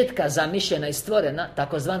početka zamišljena i stvorena,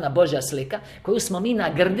 takozvana Božja slika, koju smo mi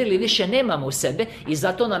nagrdili, više nemamo u sebi i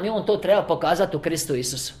zato nam je on to treba pokazati u Kristu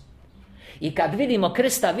Isusu. I kad vidimo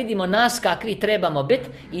Krista, vidimo nas kakvi trebamo biti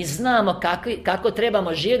i znamo kako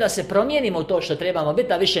trebamo živjeti da se promijenimo u to što trebamo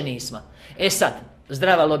biti, a više nismo. Sad,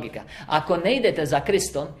 zdrava logika. Ako ne idete za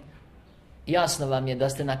Kristom, jasno vam je da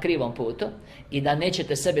ste na krivom putu i da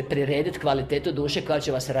nećete sebe prirediti kvalitetu duše koja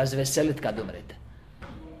će vas razveseliti kad umrete.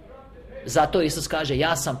 Zato Isus kaže,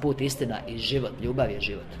 ja sam put, istina i život. Ljubav je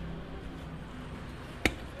život.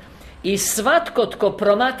 I svatko tko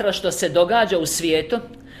promatra što se događa u svijetu,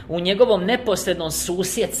 u njegovom neposrednom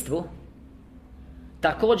susjedstvu,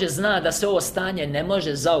 također zna da se ovo stanje ne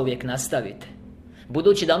može zauvijek nastaviti,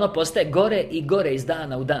 budući da ono postaje gore i gore iz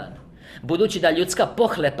dana u dan, budući da ljudska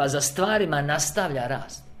pohlepa za stvarima nastavlja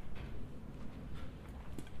rast.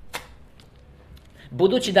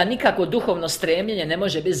 budući da nikako duhovno stremljenje ne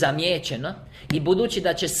može biti zamijećeno i budući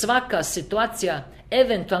da će svaka situacija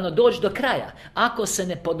eventualno doći do kraja ako se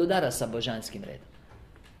ne podudara sa božanskim redom.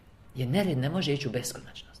 Jer nered ne može ići u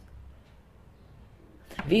beskonačnost.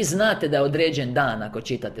 Vi znate da je određen dan ako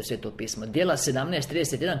čitate Sveto pismo. Djela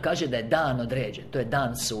 17:31 kaže da je dan određen. To je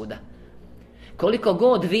dan suda. Koliko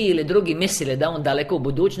god vi ili drugi mislili da on daleko u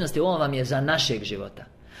budućnosti, on vam je za našeg života.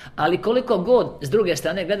 Ali koliko god s druge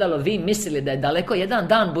strane gledalo vi mislili da je daleko, jedan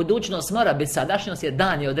dan budućnost mora biti sadašnjost, jer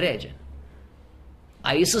dan je određen.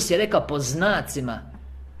 A Isus je rekao po znacima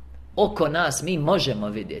oko nas mi možemo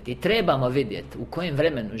vidjeti i trebamo vidjeti u kojem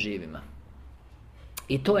vremenu živimo.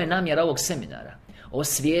 I to je namjera ovog seminara.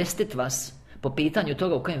 Osvijestiti vas po pitanju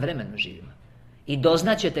toga u kojem vremenu živimo. I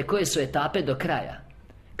doznaćete koje su etape do kraja.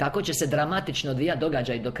 Kako će se dramatično odvijati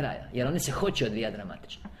događaj do kraja. Jer oni se hoće odvijati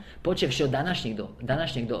dramatično. Počevši od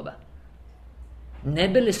današnjeg doba. Ne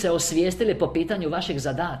bi li se osvijestili po pitanju vašeg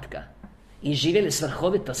zadatka i živjeli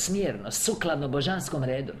svrhovito, smjerno, sukladno božanskom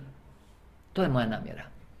redu? To je moja namjera.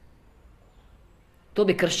 To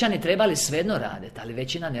bi kršćani trebali svejedno raditi, ali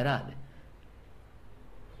većina ne radi.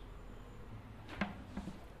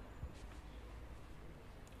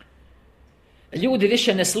 Ljudi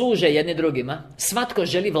više ne služe jedni drugima. Svatko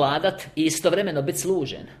želi vladat i istovremeno biti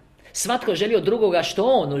služen. Svatko želi od drugoga što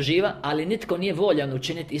on uživa, ali nitko nije voljan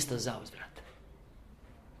učiniti isto zauzvrat.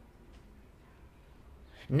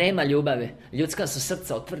 Nema ljubavi. Ljudska su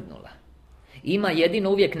srca otvrdnula. Ima jedino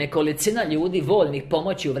uvijek nekolicina ljudi voljnih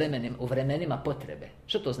pomoći u vremenima potrebe.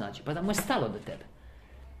 Što to znači? Pa da mu je stalo do tebe.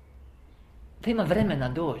 Da ima vremena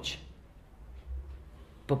doći.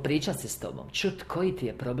 Popričat se s tobom. Čut koji ti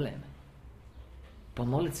je problem.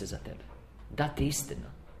 Pomolit se za tebe. Dati istinu.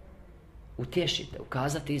 Utješite,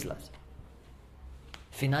 ukazati izlaz.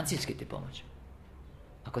 Financijski ti pomoći.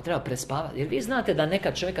 Ako treba prespavati. Jer vi znate da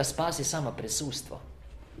neka čovjeka spasi samo prisustvo.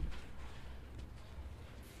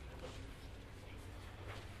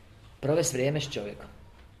 Provesti vrijeme s čovjekom.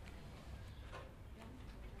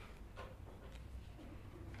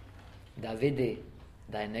 Da vidi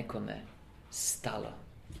da je nekome stalo.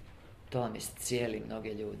 To vam iscijeli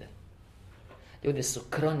mnoge ljude. Ljudi su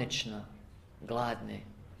kronično gladni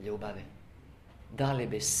ljubavi. Dali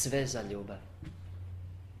bi sve za ljubav.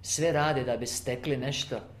 Sve rade da bi stekli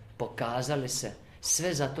nešto, pokazali se,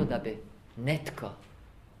 sve zato da bi netko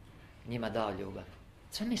njima dao ljubav.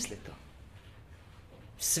 Sve misli to.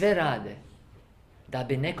 Sve rade da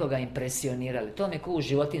bi nekoga impresionirali. To mi je kao u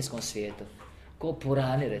životinskom svijetu. Kao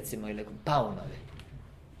purani recimo ili paunovi.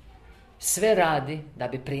 Sve radi da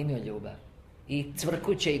bi primio ljubav. I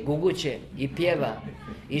cvrkuće, i guguće, i pjeva,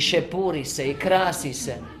 i šepuri se, i krasi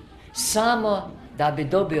se. Samo da bi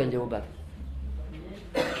dobio ljubav.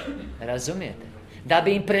 Razumijete? Da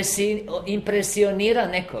bi impresionira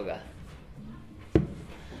nekoga.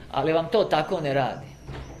 Ali vam to tako ne radi.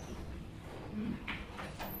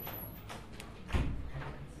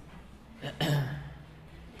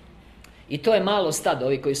 I to je malo stado,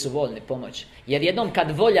 ovi koji su voljni pomoći. Jer jednom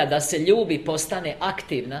kad volja da se ljubi postane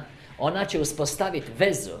aktivna, ona će uspostaviti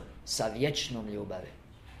vezu sa vječnom ljubavi.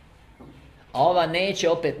 A ova neće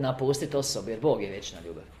opet napustiti osobu, jer Bog je vječna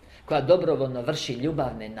ljubav, koja dobrovoljno vrši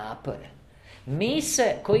ljubavne napore. Mi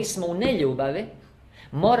se, koji smo u neljubavi,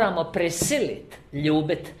 moramo prisiliti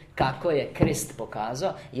ljubiti kako je Krist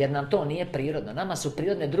pokazao, jer nam to nije prirodno. Nama su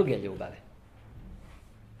prirodne druge ljubavi.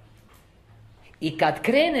 I kad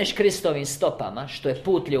kreneš Kristovim stopama, što je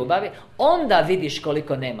put ljubavi, onda vidiš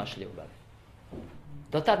koliko nemaš ljubavi.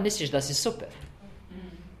 Do tad misliš da si super.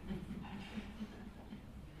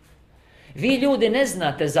 Vi ljudi ne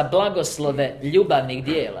znate za blagoslove ljubavnih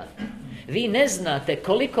dijela. Vi ne znate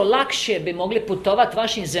koliko lakše bi mogli putovati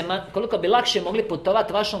koliko bi lakše mogli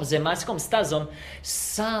putovati vašom zemaljskom stazom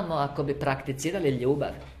samo ako bi prakticirali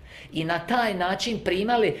ljubav. I na taj način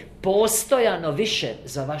primali postojano više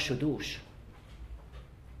za vašu dušu.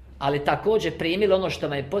 Ali također primili ono što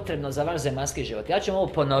vam je potrebno za vaš zemaljski život. Ja ću ovo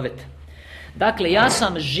ponoviti. Dakle, ja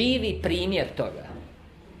sam živi primjer toga.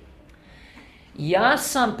 Ja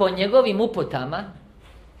sam po njegovim uputama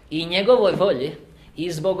i njegovoj volji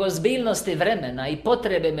i zbog ozbiljnosti vremena i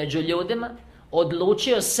potrebe među ljudima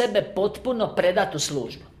odlučio sebe potpuno predati u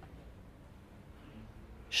službu.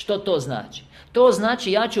 Što to znači? To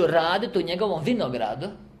znači ja ću raditi u njegovom vinogradu,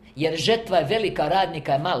 jer žetva je velika,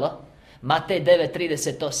 radnika je malo. Matej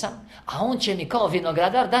 9:38, a on će mi kao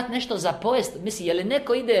vinogradar dati nešto za pojest. Misli, je li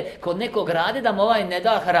neko ide kod nekog radi da mu ovaj ne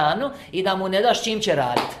da hranu i da mu ne da s čim će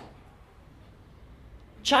raditi?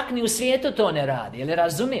 Čak ni u svijetu to ne radi, jel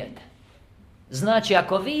razumijete? Znači,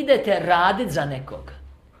 ako vi idete raditi za nekog,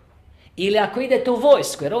 ili ako idete u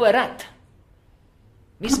vojsku, jer ovo je rat,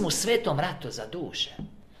 Mi smo u svetom ratu za duše.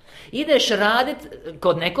 Ideš radit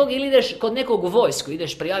kod nekog ili ideš kod nekog u vojsku,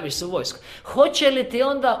 ideš prijaviš se u vojsku. Hoće li ti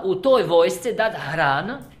onda u toj vojsci dati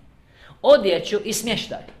hranu, odjeću i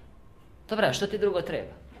smještaj? Dobro, što ti drugo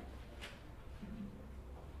treba?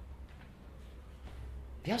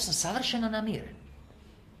 Ja sam savršeno namiren.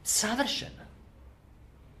 Savršeno.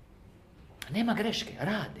 Nema greške,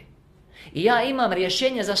 radi. I ja imam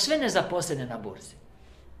rješenje za sve nezaposlene na burzi.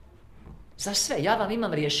 Za sve, ja vam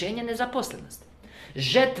imam rješenje nezaposlenosti.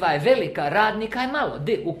 Žetva je velika, radnika je malo.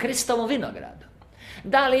 U Kristovom vinogradu.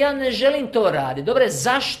 Da li ja ne želim to raditi? Dobre,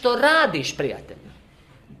 zašto radiš, prijatelju?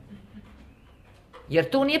 Jer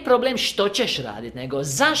tu nije problem što ćeš raditi, nego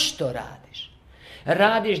zašto radiš.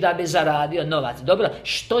 Radiš da bi zaradio novac. Dobro,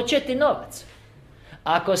 što će ti novac?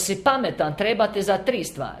 Ako si pametan, treba ti za 3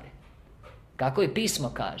 stvari. Kako i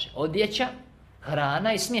pismo kaže, odjeća,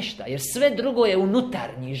 hrana i smještaj. Jer sve drugo je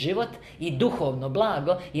unutarnji život i duhovno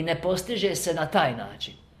blago i ne postiže se na taj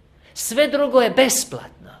način. Sve drugo je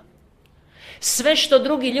besplatno. Sve što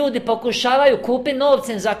drugi ljudi pokušavaju kupiti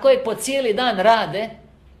novcem za kojeg po cijeli dan rade,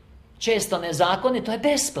 često nezakonito, je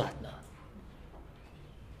besplatno.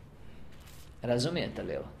 Razumijete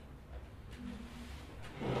li ovo?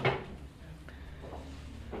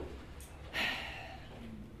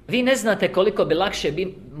 Vi ne znate koliko bi lakše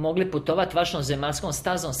mogli putovati vašom zemaljskom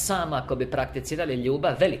stazom sam ako bi prakticirali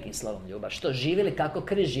ljubav, velikim slovom ljubav. Što živjeli kako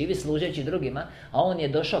Krist živi služeći drugima, a on je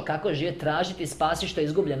došao kako žive tražiti i spasi što je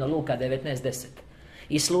izgubljeno, Luka 19:10.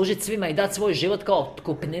 I služiti svima i dati svoj život kao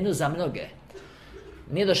kupninu za mnoge.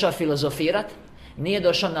 Nije došao filozofirat, nije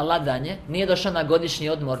došao na ladanje, nije došao na godišnji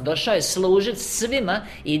odmor, došao je služiti svima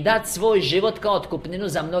i dati svoj život kao otkupninu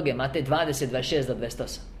za mnoge. Matej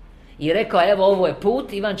 20:26-28. I rekao, evo ovo je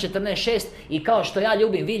put, Ivan 14:6, i kao što ja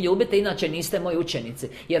ljubim, vi ljubite, inače niste moji učenici.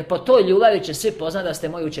 Jer po toj ljubavi će svi poznati da ste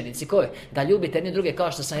moji učenici. Koje? Da ljubite jedni druge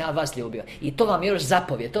kao što sam ja vas ljubio. I to vam je još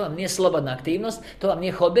zapovjed, to vam nije slobodna aktivnost, to vam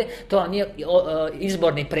nije hobi, to vam nije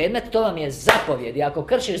izborni predmet, to vam je zapovjed. I ako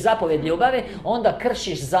kršiš zapovjed ljubave, onda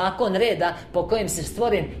kršiš zakon reda po kojem si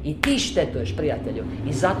stvoren i ti štetuješ, prijatelju.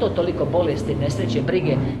 I zato toliko bolesti, nesreće,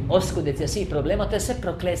 brige, oskudice, svih problema, to je sve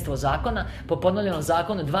prokletstvo zakona, po ponovljenom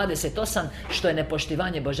zakonu 28, što je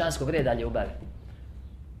nepoštivanje božanskog reda ljubavi.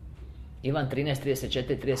 Ivan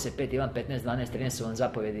 13:34-35, Ivan 15:12-13 su vam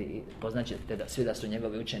zapovjedi i poznaćete da svi da su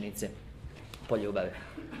njegovi učenici po ljubavi.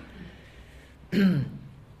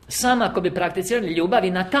 Sam ako bi prakticirali ljubav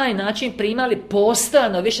i na taj način primali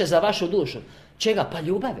postojano više za vašu dušu. Čega? Pa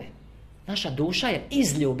ljubave. Naša duša je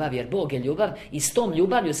iz ljubavi, jer Bog je ljubav i s tom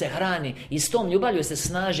ljubavlju se hrani i s tom ljubavlju se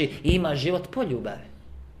snaži i ima život po ljubavi.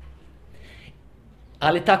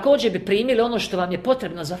 Ali također bi primili ono što vam je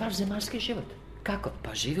potrebno za vaš zemaljski život. Kako?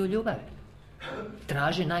 Pa živi u ljubavi.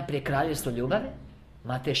 Traži najprije kraljevstvo ljubavi,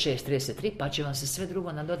 Matej 6:33, pa će vam se sve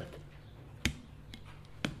drugo nadodati.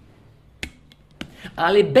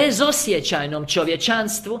 Ali bezosjećajnom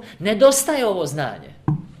čovječanstvu nedostaje ovo znanje.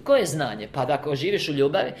 Koje znanje? Pa da ako živiš u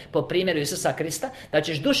ljubavi, po primjeru Isusa Krista, da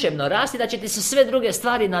ćeš duševno rasti, da će ti se sve druge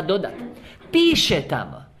stvari nadodati. Piše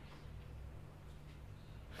tamo.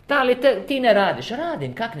 Da li ti ne radiš?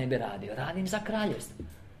 Radim, kak ne bi radio? Radim za kraljevstvo.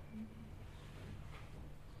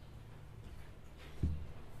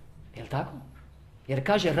 Jel' tako? Jer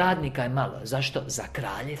kaže radnika je malo. Zašto? Za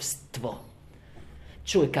kraljevstvo.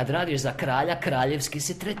 Čuj, kad radiš za kralja, kraljevski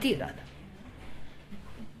si tretiran.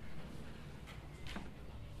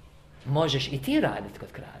 Možeš i ti raditi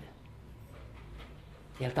kod kralja.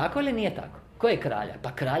 Jel' tako ili nije tako? Ko je kralja?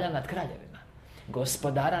 Pa kralja nad kraljevima.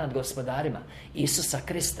 Gospodara nad gospodarima, Isusa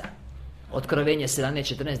Krista. Otkrovenje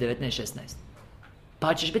 17, 14, 19, 16.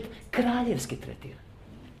 Pa ćeš biti kraljevski tretiran.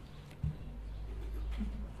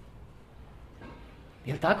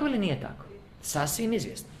 Je li tako ili nije tako? Sasvim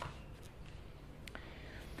izvjesno.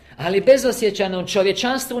 Ali bezosjećajnom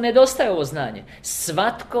čovječanstvu nedostaje ovo znanje.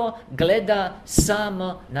 Svatko gleda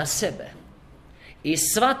samo na sebe. I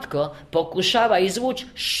svatko pokušava izvući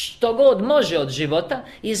što god može od života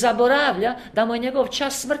i zaboravlja da mu je njegov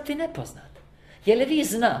čas smrti nepoznat. Je li vi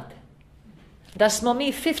znate da smo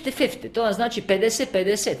mi 50-50, to vam znači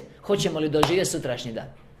 50-50, hoćemo li doživjeti sutrašnji dan?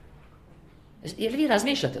 Je li vi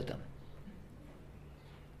razmišljate o tome?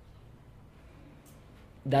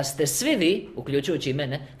 Da ste svi vi, uključujući i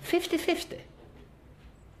mene, 50-50.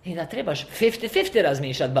 I da trebaš 50-50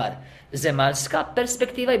 razmišljati bar. Zemaljska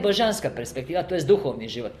perspektiva i božanska perspektiva, to je duhovni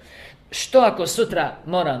život. Što ako sutra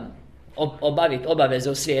moram obaviti obaveze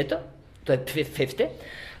u svijetu, to je 50.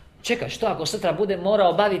 Čekaj, što ako sutra bude morao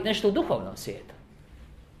obaviti nešto u duhovnom svijetu?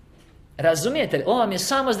 Razumijete li? Ovo vam je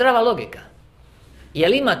samo zdrava logika.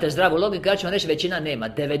 Jel imate zdravu logiku? Ja ću vam reći, većina nema.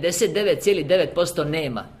 99,9%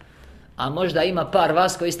 nema. A možda ima par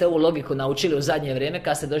vas koji ste ovu logiku naučili u zadnje vrijeme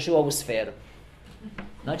kad ste došli u ovu sferu.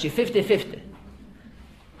 Znači 50-50.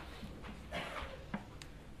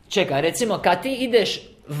 Čekaj, recimo kad ti ideš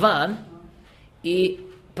van i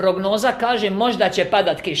prognoza kaže možda će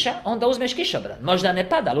padat kiša, onda uzmeš kišobran. Možda ne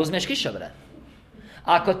pada, ali uzmeš kišobran.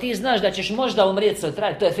 Ako ti znaš da ćeš možda umrijeti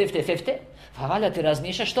sutra, to je 50-50, pa valja ti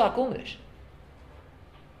razmišljaš što ako umreš.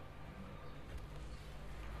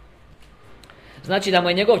 Znači da mu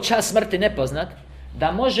je njegov čas smrti nepoznat,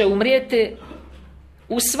 da može umrijeti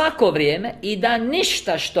u svako vrijeme i da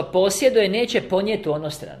ništa što posjeduje neće ponijeti u ono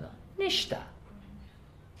strano. Ništa.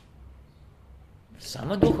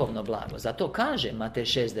 Samo duhovno blago. Zato kaže Matej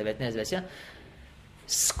 6:19-21,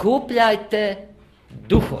 skupljajte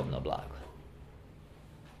duhovno blago.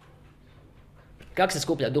 Kako se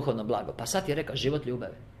skuplja duhovno blago? Pa sad je rekao život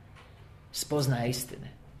ljubave, spoznaja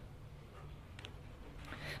istine.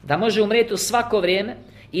 Da može umrijeti u svako vrijeme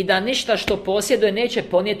i da ništa što posjeduje neće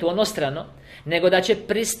ponijeti u ono strano, nego da će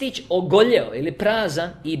pristići ogoljeo ili prazan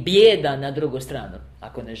i bijedan na drugu stranu,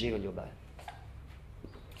 ako ne živi ljubav.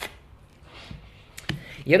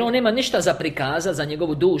 Jer on nema ništa za prikazati za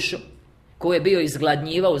njegovu dušu koju je bio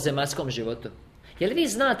izgladnjivao u zemaljskom životu. Jer vi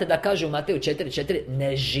znate da kaže u Mateju 4:4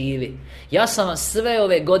 ne živi. Ja sam vam sve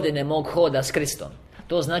ove godine mog hoda s Kristom,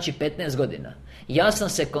 to znači 15 godina, ja sam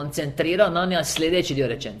se koncentrirao na onaj sljedeći dio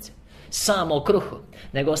rečenice. Samo o kruhu,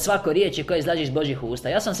 nego o svakoj riječi koja izlazi iz Božjih usta.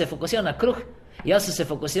 Ja sam se fokusirao na kruh, ja sam se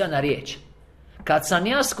fokusirao na riječ. Kad sam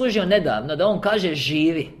ja skužio nedavno da on kaže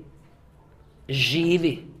živi,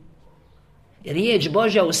 živi, riječ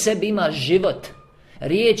Božja u sebi ima život.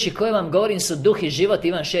 Riječi koje vam govorim su duh i život,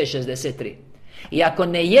 Ivan 6:63. I ako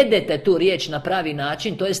ne jedete tu riječ na pravi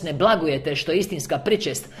način, to jest ne blagujete što je istinska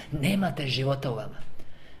pričest, nemate života u vama.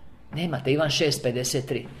 Nemate, Ivan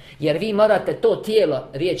 6:53. Jer vi morate to tijelo,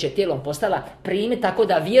 riječ je tijelom postala, primiti tako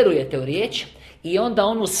da vjerujete u riječ i onda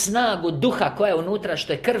onu snagu duha koja je unutra,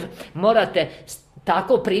 što je krv, morate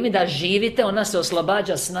tako primiti da živite, ona se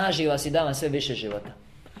oslobađa, snaži vas i da vam sve više života.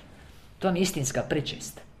 To vam je istinska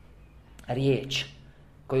pričest. Riječ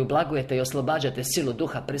koju blagujete i oslobađate silu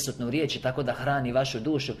duha prisutnu u riječi tako da hrani vašu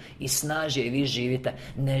dušu i snaži i vi živite.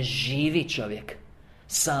 Ne živi čovjek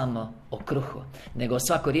samo o kruhu, nego o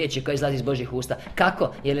svakoj riječi koja izlazi iz Božjih usta.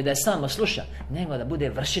 Kako? Je li da je samo sluša? Nego da bude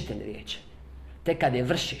vršitelj riječi. Tek kad je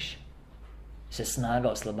vršiš se snaga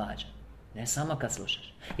oslobađa. Ne samo kad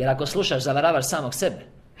slušaš. Jer ako slušaš, zavaravaš samog sebe.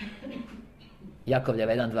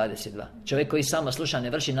 Jakovljeva 1:22. Čovjek koji samo sluša ne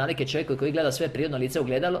vrši navike, čovjek koji gleda svoje prirodno lice u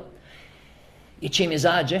gledalo i čim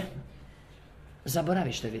izađe,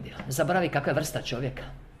 zaboravi što je vidio. Zaboravi kakva je vrsta čovjeka.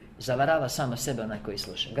 Zavarava samo sebe onaj koji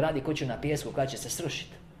sluša. Gradi kuću na pijesku koja će se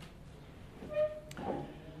srušiti.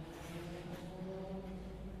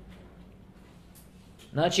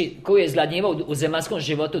 Znači, koju je izgladnjivao u zemaljskom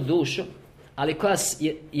životu dušu, ali koja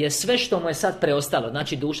je sve što mu je sad preostalo.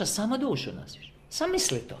 Znači duša, samo dušu nosiš. Sam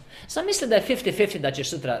misli to. Sam misli da je 50-50 da ćeš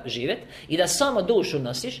sutra živjeti i da samo dušu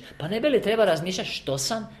nosiš, pa ne bi li treba razmišljati što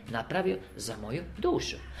sam napravio za moju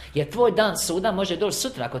dušu. Jer tvoj dan suda može doći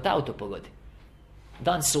sutra ako te auto pogodi.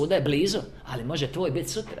 Dan suda je blizu, ali može tvoj biti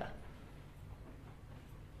sutra.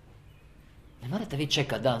 Ne morate vi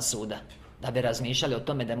čekati dan suda da bi razmišljali o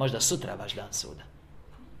tome da je možda sutra vaš dan suda.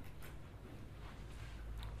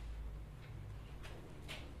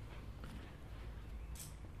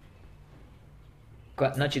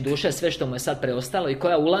 Znači duša je sve što mu je sad preostalo i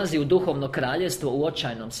koja ulazi u duhovno kraljevstvo u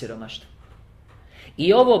očajnom siromaštvu.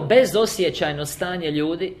 I ovo bezosjećajno stanje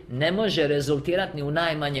ljudi ne može rezultirati ni u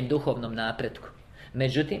najmanjem duhovnom napretku.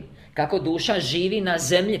 Međutim, kako duša živi na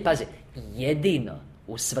zemlji, pazi, jedino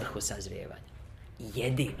u svrhu sazrijevanja.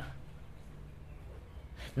 Jedino.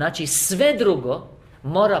 Znači sve drugo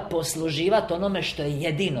mora posluživati onome što je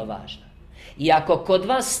jedino važno. I ako kod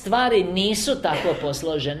vas stvari nisu tako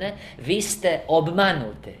posložene, vi ste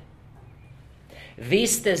obmanuti. Vi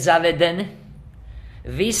ste zavedeni.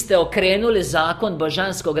 Vi ste okrenuli zakon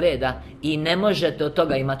božanskog reda i ne možete od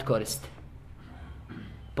toga imati koristi.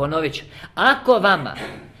 Ponovit ću. Ako vama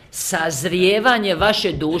sazrijevanje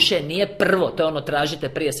vaše duše nije prvo, to je ono tražite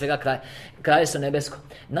prije svega kraljestvo nebesko.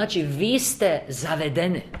 Znači vi ste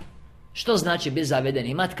zavedeni. Što znači biti zaveden?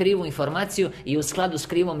 Imati krivu informaciju i u skladu s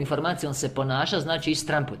krivom informacijom se ponaša, znači i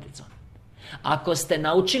stramputicom. Ako ste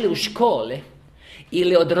naučili u školi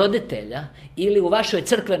ili od roditelja ili u vašoj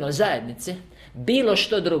crkvenoj zajednici bilo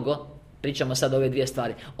što drugo, pričamo sad o ove dvije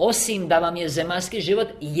stvari, osim da vam je zemaljski život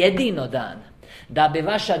jedino dan da bi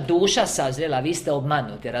vaša duša sazrela, vi ste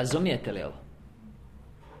obmanuti, razumijete li ovo?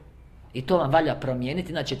 I to vam valja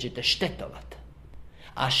promijeniti, inače ćete štetovati.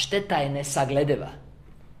 A šteta je nesaglediva.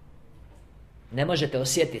 Ne možete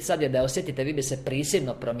osjetiti. Sad je da je osjetite, vi bi se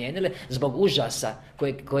prisilno promijenili zbog užasa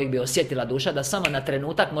kojeg bi osjetila duša, da samo na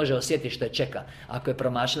trenutak može osjetiti što je čeka ako je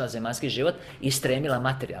promašila zemaljski život i stremila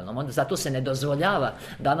materijalnom. Onda zato se ne dozvoljava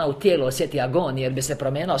da ona u tijelu osjeti agoniju, jer bi se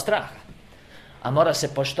promijenila straha. A mora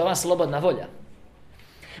se poštovati slobodna volja.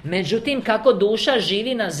 Međutim, kako duša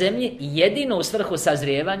živi na zemlji jedino u svrhu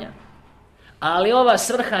sazrijevanja, ali ova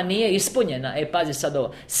svrha nije ispunjena. Pazi sad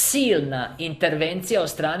ovo. Silna intervencija od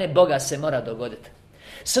strane Boga se mora dogoditi.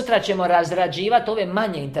 Sutra ćemo razrađivati ove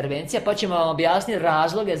manje intervencije, pa ćemo vam objasniti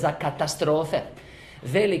razloge za katastrofe.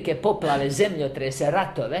 Velike poplave, zemljotrese,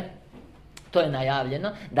 ratove. To je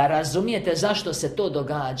najavljeno. Da razumijete zašto se to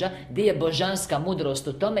događa, gdje je božanska mudrost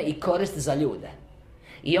u tome i korist za ljude.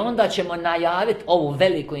 I onda ćemo najaviti ovu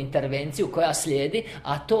veliku intervenciju koja slijedi,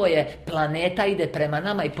 a to je planeta ide prema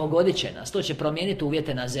nama i pogodit će nas. To će promijeniti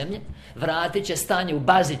uvjete na zemlji, vratit će stanje u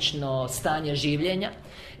bazično stanje življenja,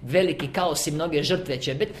 veliki kaos i mnoge žrtve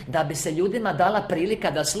će biti, da bi se ljudima dala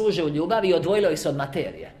prilika da služe u ljubavi i odvojilo ih se od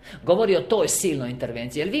materije. Govori o toj silnoj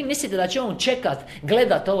intervenciji. Jer vi mislite da će on čekat,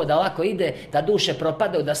 gledat ovo da ovako ide, da duše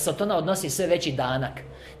propadaju, da Satana odnosi sve veći danak,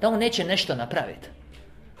 da on neće nešto napraviti.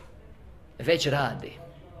 Već radi.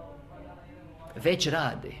 Već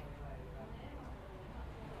radi.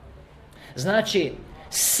 Znači,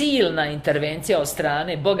 silna intervencija od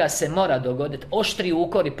strane Boga se mora dogoditi, oštri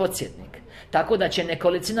ukor i podsjetnik, tako da će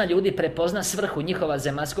nekolicina ljudi prepoznat svrhu njihova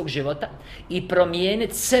zemaljskog života i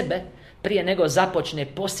promijeniti sebe prije nego započne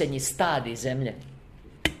posljednji stadij zemlje,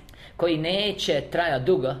 koji neće trajati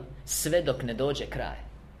dugo sve dok ne dođe kraj.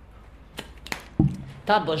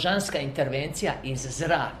 Ta božanska intervencija iz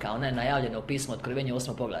zraka, ona je najavljena u pismu Otkrivenja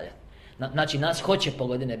 8. poglavlja. Znači, nas hoće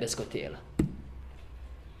pogoditi nebesko tijelo.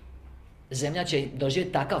 Zemlja će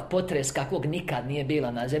doživjeti takav potres kakvog nikad nije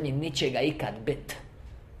bilo na zemlji, ničega ikad bit.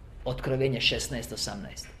 Otkrivenje 16-18.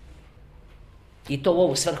 I to u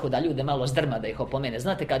ovu svrhu da ljude malo zdrma, da ih opomene.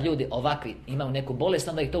 Znate, kad ljudi ovakvi imaju neku bolest,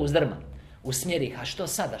 onda ih to uzdrma. Usmjeri ih, a što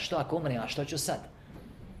sada, što ako umrem, a što ću sad?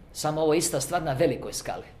 Samo ovo ista stvar na velikoj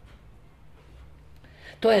skali.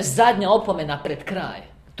 To je zadnja opomena pred kraj.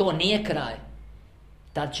 To nije kraj.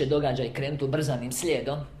 Tad će događaj krenuti ubrzanim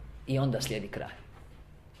slijedom i onda slijedi kraj.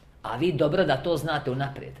 A vi dobro da to znate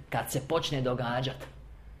unaprijed. Kad se počne događati,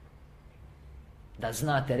 da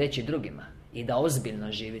znate reći drugima i da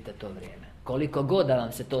ozbiljno živite to vrijeme. Koliko god da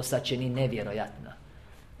vam se to sad čini nevjerojatno,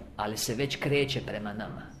 ali se već kreće prema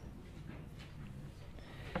nama.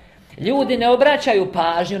 Ljudi ne obraćaju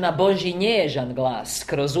pažnju na Božji nježan glas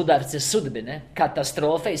kroz udarce sudbine,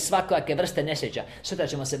 katastrofe i svakojake vrste nesreća. Sutra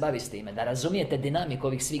ćemo se baviti s time, da razumijete dinamiku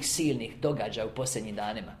ovih svih silnih događaja u posljednjim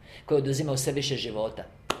danima, koji oduzimaju sve više života.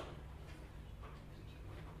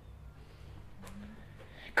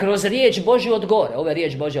 Kroz riječ Božju od gore, ovo je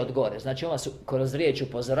riječ Božja od gore, znači ova su kroz riječ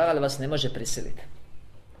upozoravali, vas ne može prisiliti.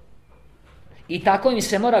 I tako im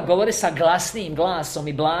se mora govoriti sa glasnijim glasom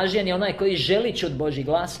i blažen je onaj koji želi čuti Božji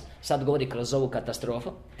glas, sad govori kroz ovu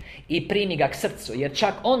katastrofu, i primi ga k srcu, jer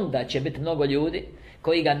čak onda će biti mnogo ljudi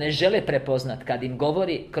koji ga ne žele prepoznat kad im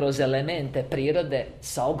govori kroz elemente prirode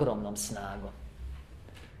sa ogromnom snagom.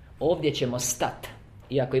 Ovdje ćemo stati,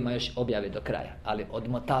 iako ima još objave do kraja, ali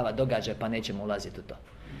odmotava događaj pa nećemo ulaziti u to.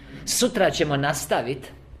 Sutra ćemo nastaviti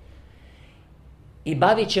i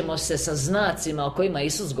bavit ćemo se sa znacima o kojima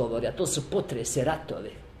Isus govori, a to su potresi,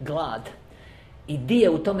 ratovi, glad. I di je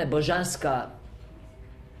u tome božanska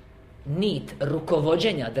nit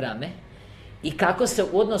rukovođenja drame i kako se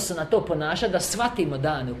u odnosu na to ponaša, da shvatimo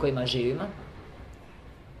dane u kojima živimo,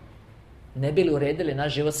 ne bi li uredili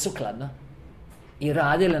naš život sukladno i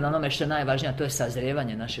radili na onome što je najvažnije, a to je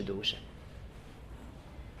sazrijevanje naše duše.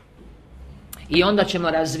 I onda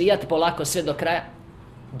ćemo razvijati polako sve do kraja,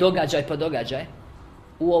 događaj po događaj,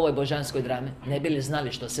 u ovoj božanskoj drami, ne bi li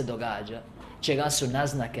znali što se događa, čega su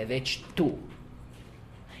naznake već tu.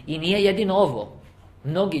 I nije jedino ovo.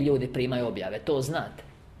 Mnogi ljudi primaju objave, to znate.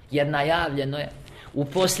 Jer najavljeno je u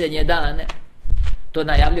posljednje dane, to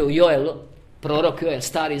najavljuje u Joelu, prorok Joel,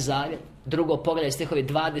 Stari Zavjet, 2. poglavlje stihovi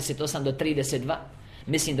 28 do 32.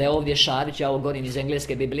 Mislim da je ovdje Šarić, ja ovo govorim iz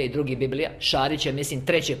engleske Biblije i drugih Biblija. Šarić je, mislim,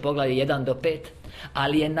 3. poglavlje 1 do 5.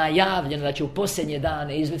 Ali je najavljeno da će u posljednje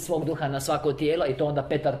dane izlit svog duha na svako tijelo, i to onda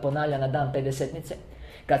Petar ponavlja na dan Pedesetnice,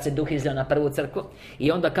 kad se duh izlio na prvu crkvu.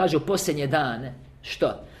 I onda kaže u posljednje dane,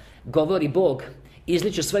 što? Govori Bog,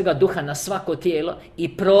 izliću svojega duha na svako tijelo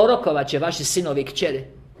i prorokovat će vaši sinovi i kćeri.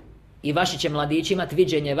 I vaši će mladići imati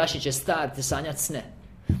viđenje, vaši će starci sanjati sne.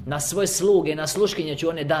 Na svoje sluge, na sluškinje ću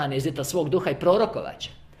one dane izlita svog duha i prorokovat će.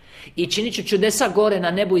 I činit ću čudesa gore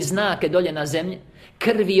na nebu i znake dolje na zemlji,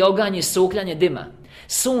 krvi, oganj i sukljanje dima.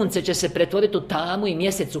 Sunce će se pretvoriti u tamu i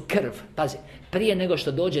mjesec u krv. Pazi, prije nego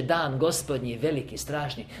što dođe dan gospodnji, veliki,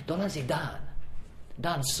 strašni, dolazi dan.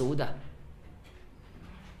 Dan suda.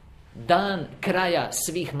 Dan kraja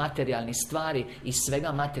svih materijalnih stvari i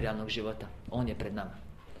svega materijalnog života. On je pred nama.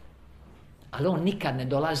 Ali on nikad ne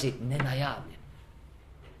dolazi nenajavljen.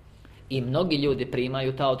 I mnogi ljudi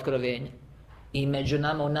primaju ta otkrovenja. I među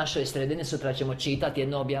nama u našoj sredini sutra ćemo čitati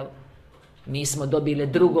jednu objavu. Mi smo dobili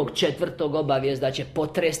 2., 4. obavijest da će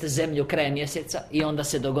potresti zemlju krajem mjeseca. I onda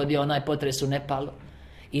se dogodio onaj potres u Nepalu.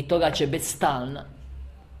 I toga će biti stalno.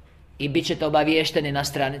 I bit ćete obaviješteni na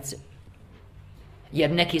stranici.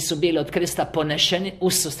 Jer neki su bili od Krista ponešeni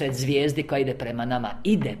ususret zvijezdi koja ide prema nama.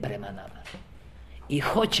 Ide prema nama. I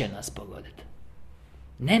hoće nas pogoditi.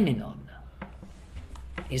 Neminovno.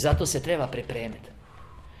 I zato se treba pripremiti.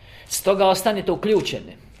 Stoga ostanite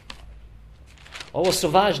uključeni. Ovo su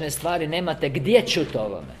važne stvari, nemate gdje čuti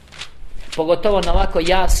ovome. Pogotovo na ovako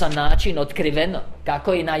jasan način, otkriveno,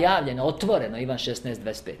 kako je i najavljeno, otvoreno, Ivan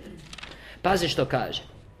 16:25. Pazi što kaže.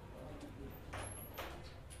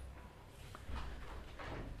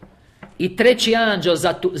 I treći anđeo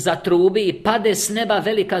zatrubi i pade s neba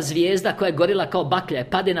velika zvijezda koja je gorila kao baklja.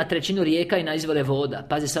 Pade na trećinu rijeka i na izvore voda.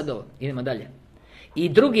 Pazi sad ovo, idemo dalje. I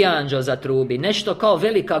drugi anđeo zatrubi, nešto kao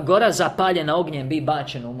velika gora zapaljena ognjem bi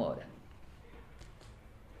bačena u more.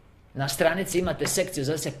 Na stranici imate sekciju,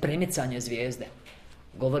 zove se primicanje zvijezde.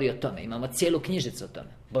 Govori o tome, imamo cijelu knjižicu o tome.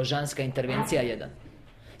 Božanska intervencija 1.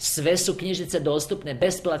 Sve su knjižice dostupne,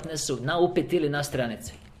 besplatne su, na upit ili na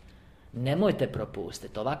stranici. Nemojte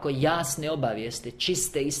propustiti ovako jasne obavijesti,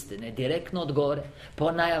 čiste istine, direktno od gore,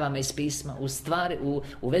 po najavama iz pisma, u stvari,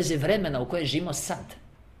 u vezi vremena u kojem živimo sad.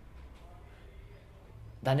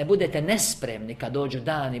 Da ne budete nespremni kad dođu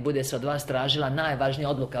dan i bude se od vas tražila najvažnija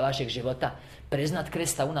odluka vašeg života, priznat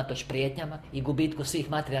Krista unatoč prijetnjama i gubitku svih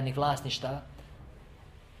materijalnih vlasništava,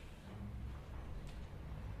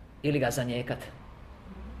 ili ga zanijekat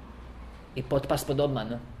i potpast pod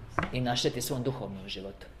obmanu i našteti svom duhovnom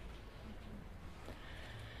životu.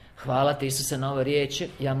 Hvala ti, Isuse, na ovoj riječi.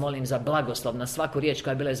 Ja molim za blagoslov na svaku riječ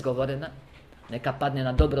koja je bila izgovorena. Neka padne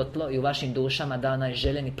na dobro tlo i u vašim dušama da onaj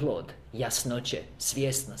željeni plod jasnoće,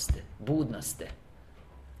 svjesnosti, budnosti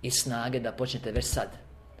i snage da počnete već sad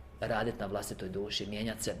raditi na vlastitoj duši,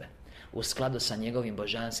 mijenjati sebe u skladu sa njegovim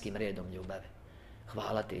božanskim redom ljubavi.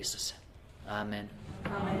 Hvala ti, Isuse. Amen.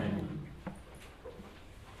 Amen.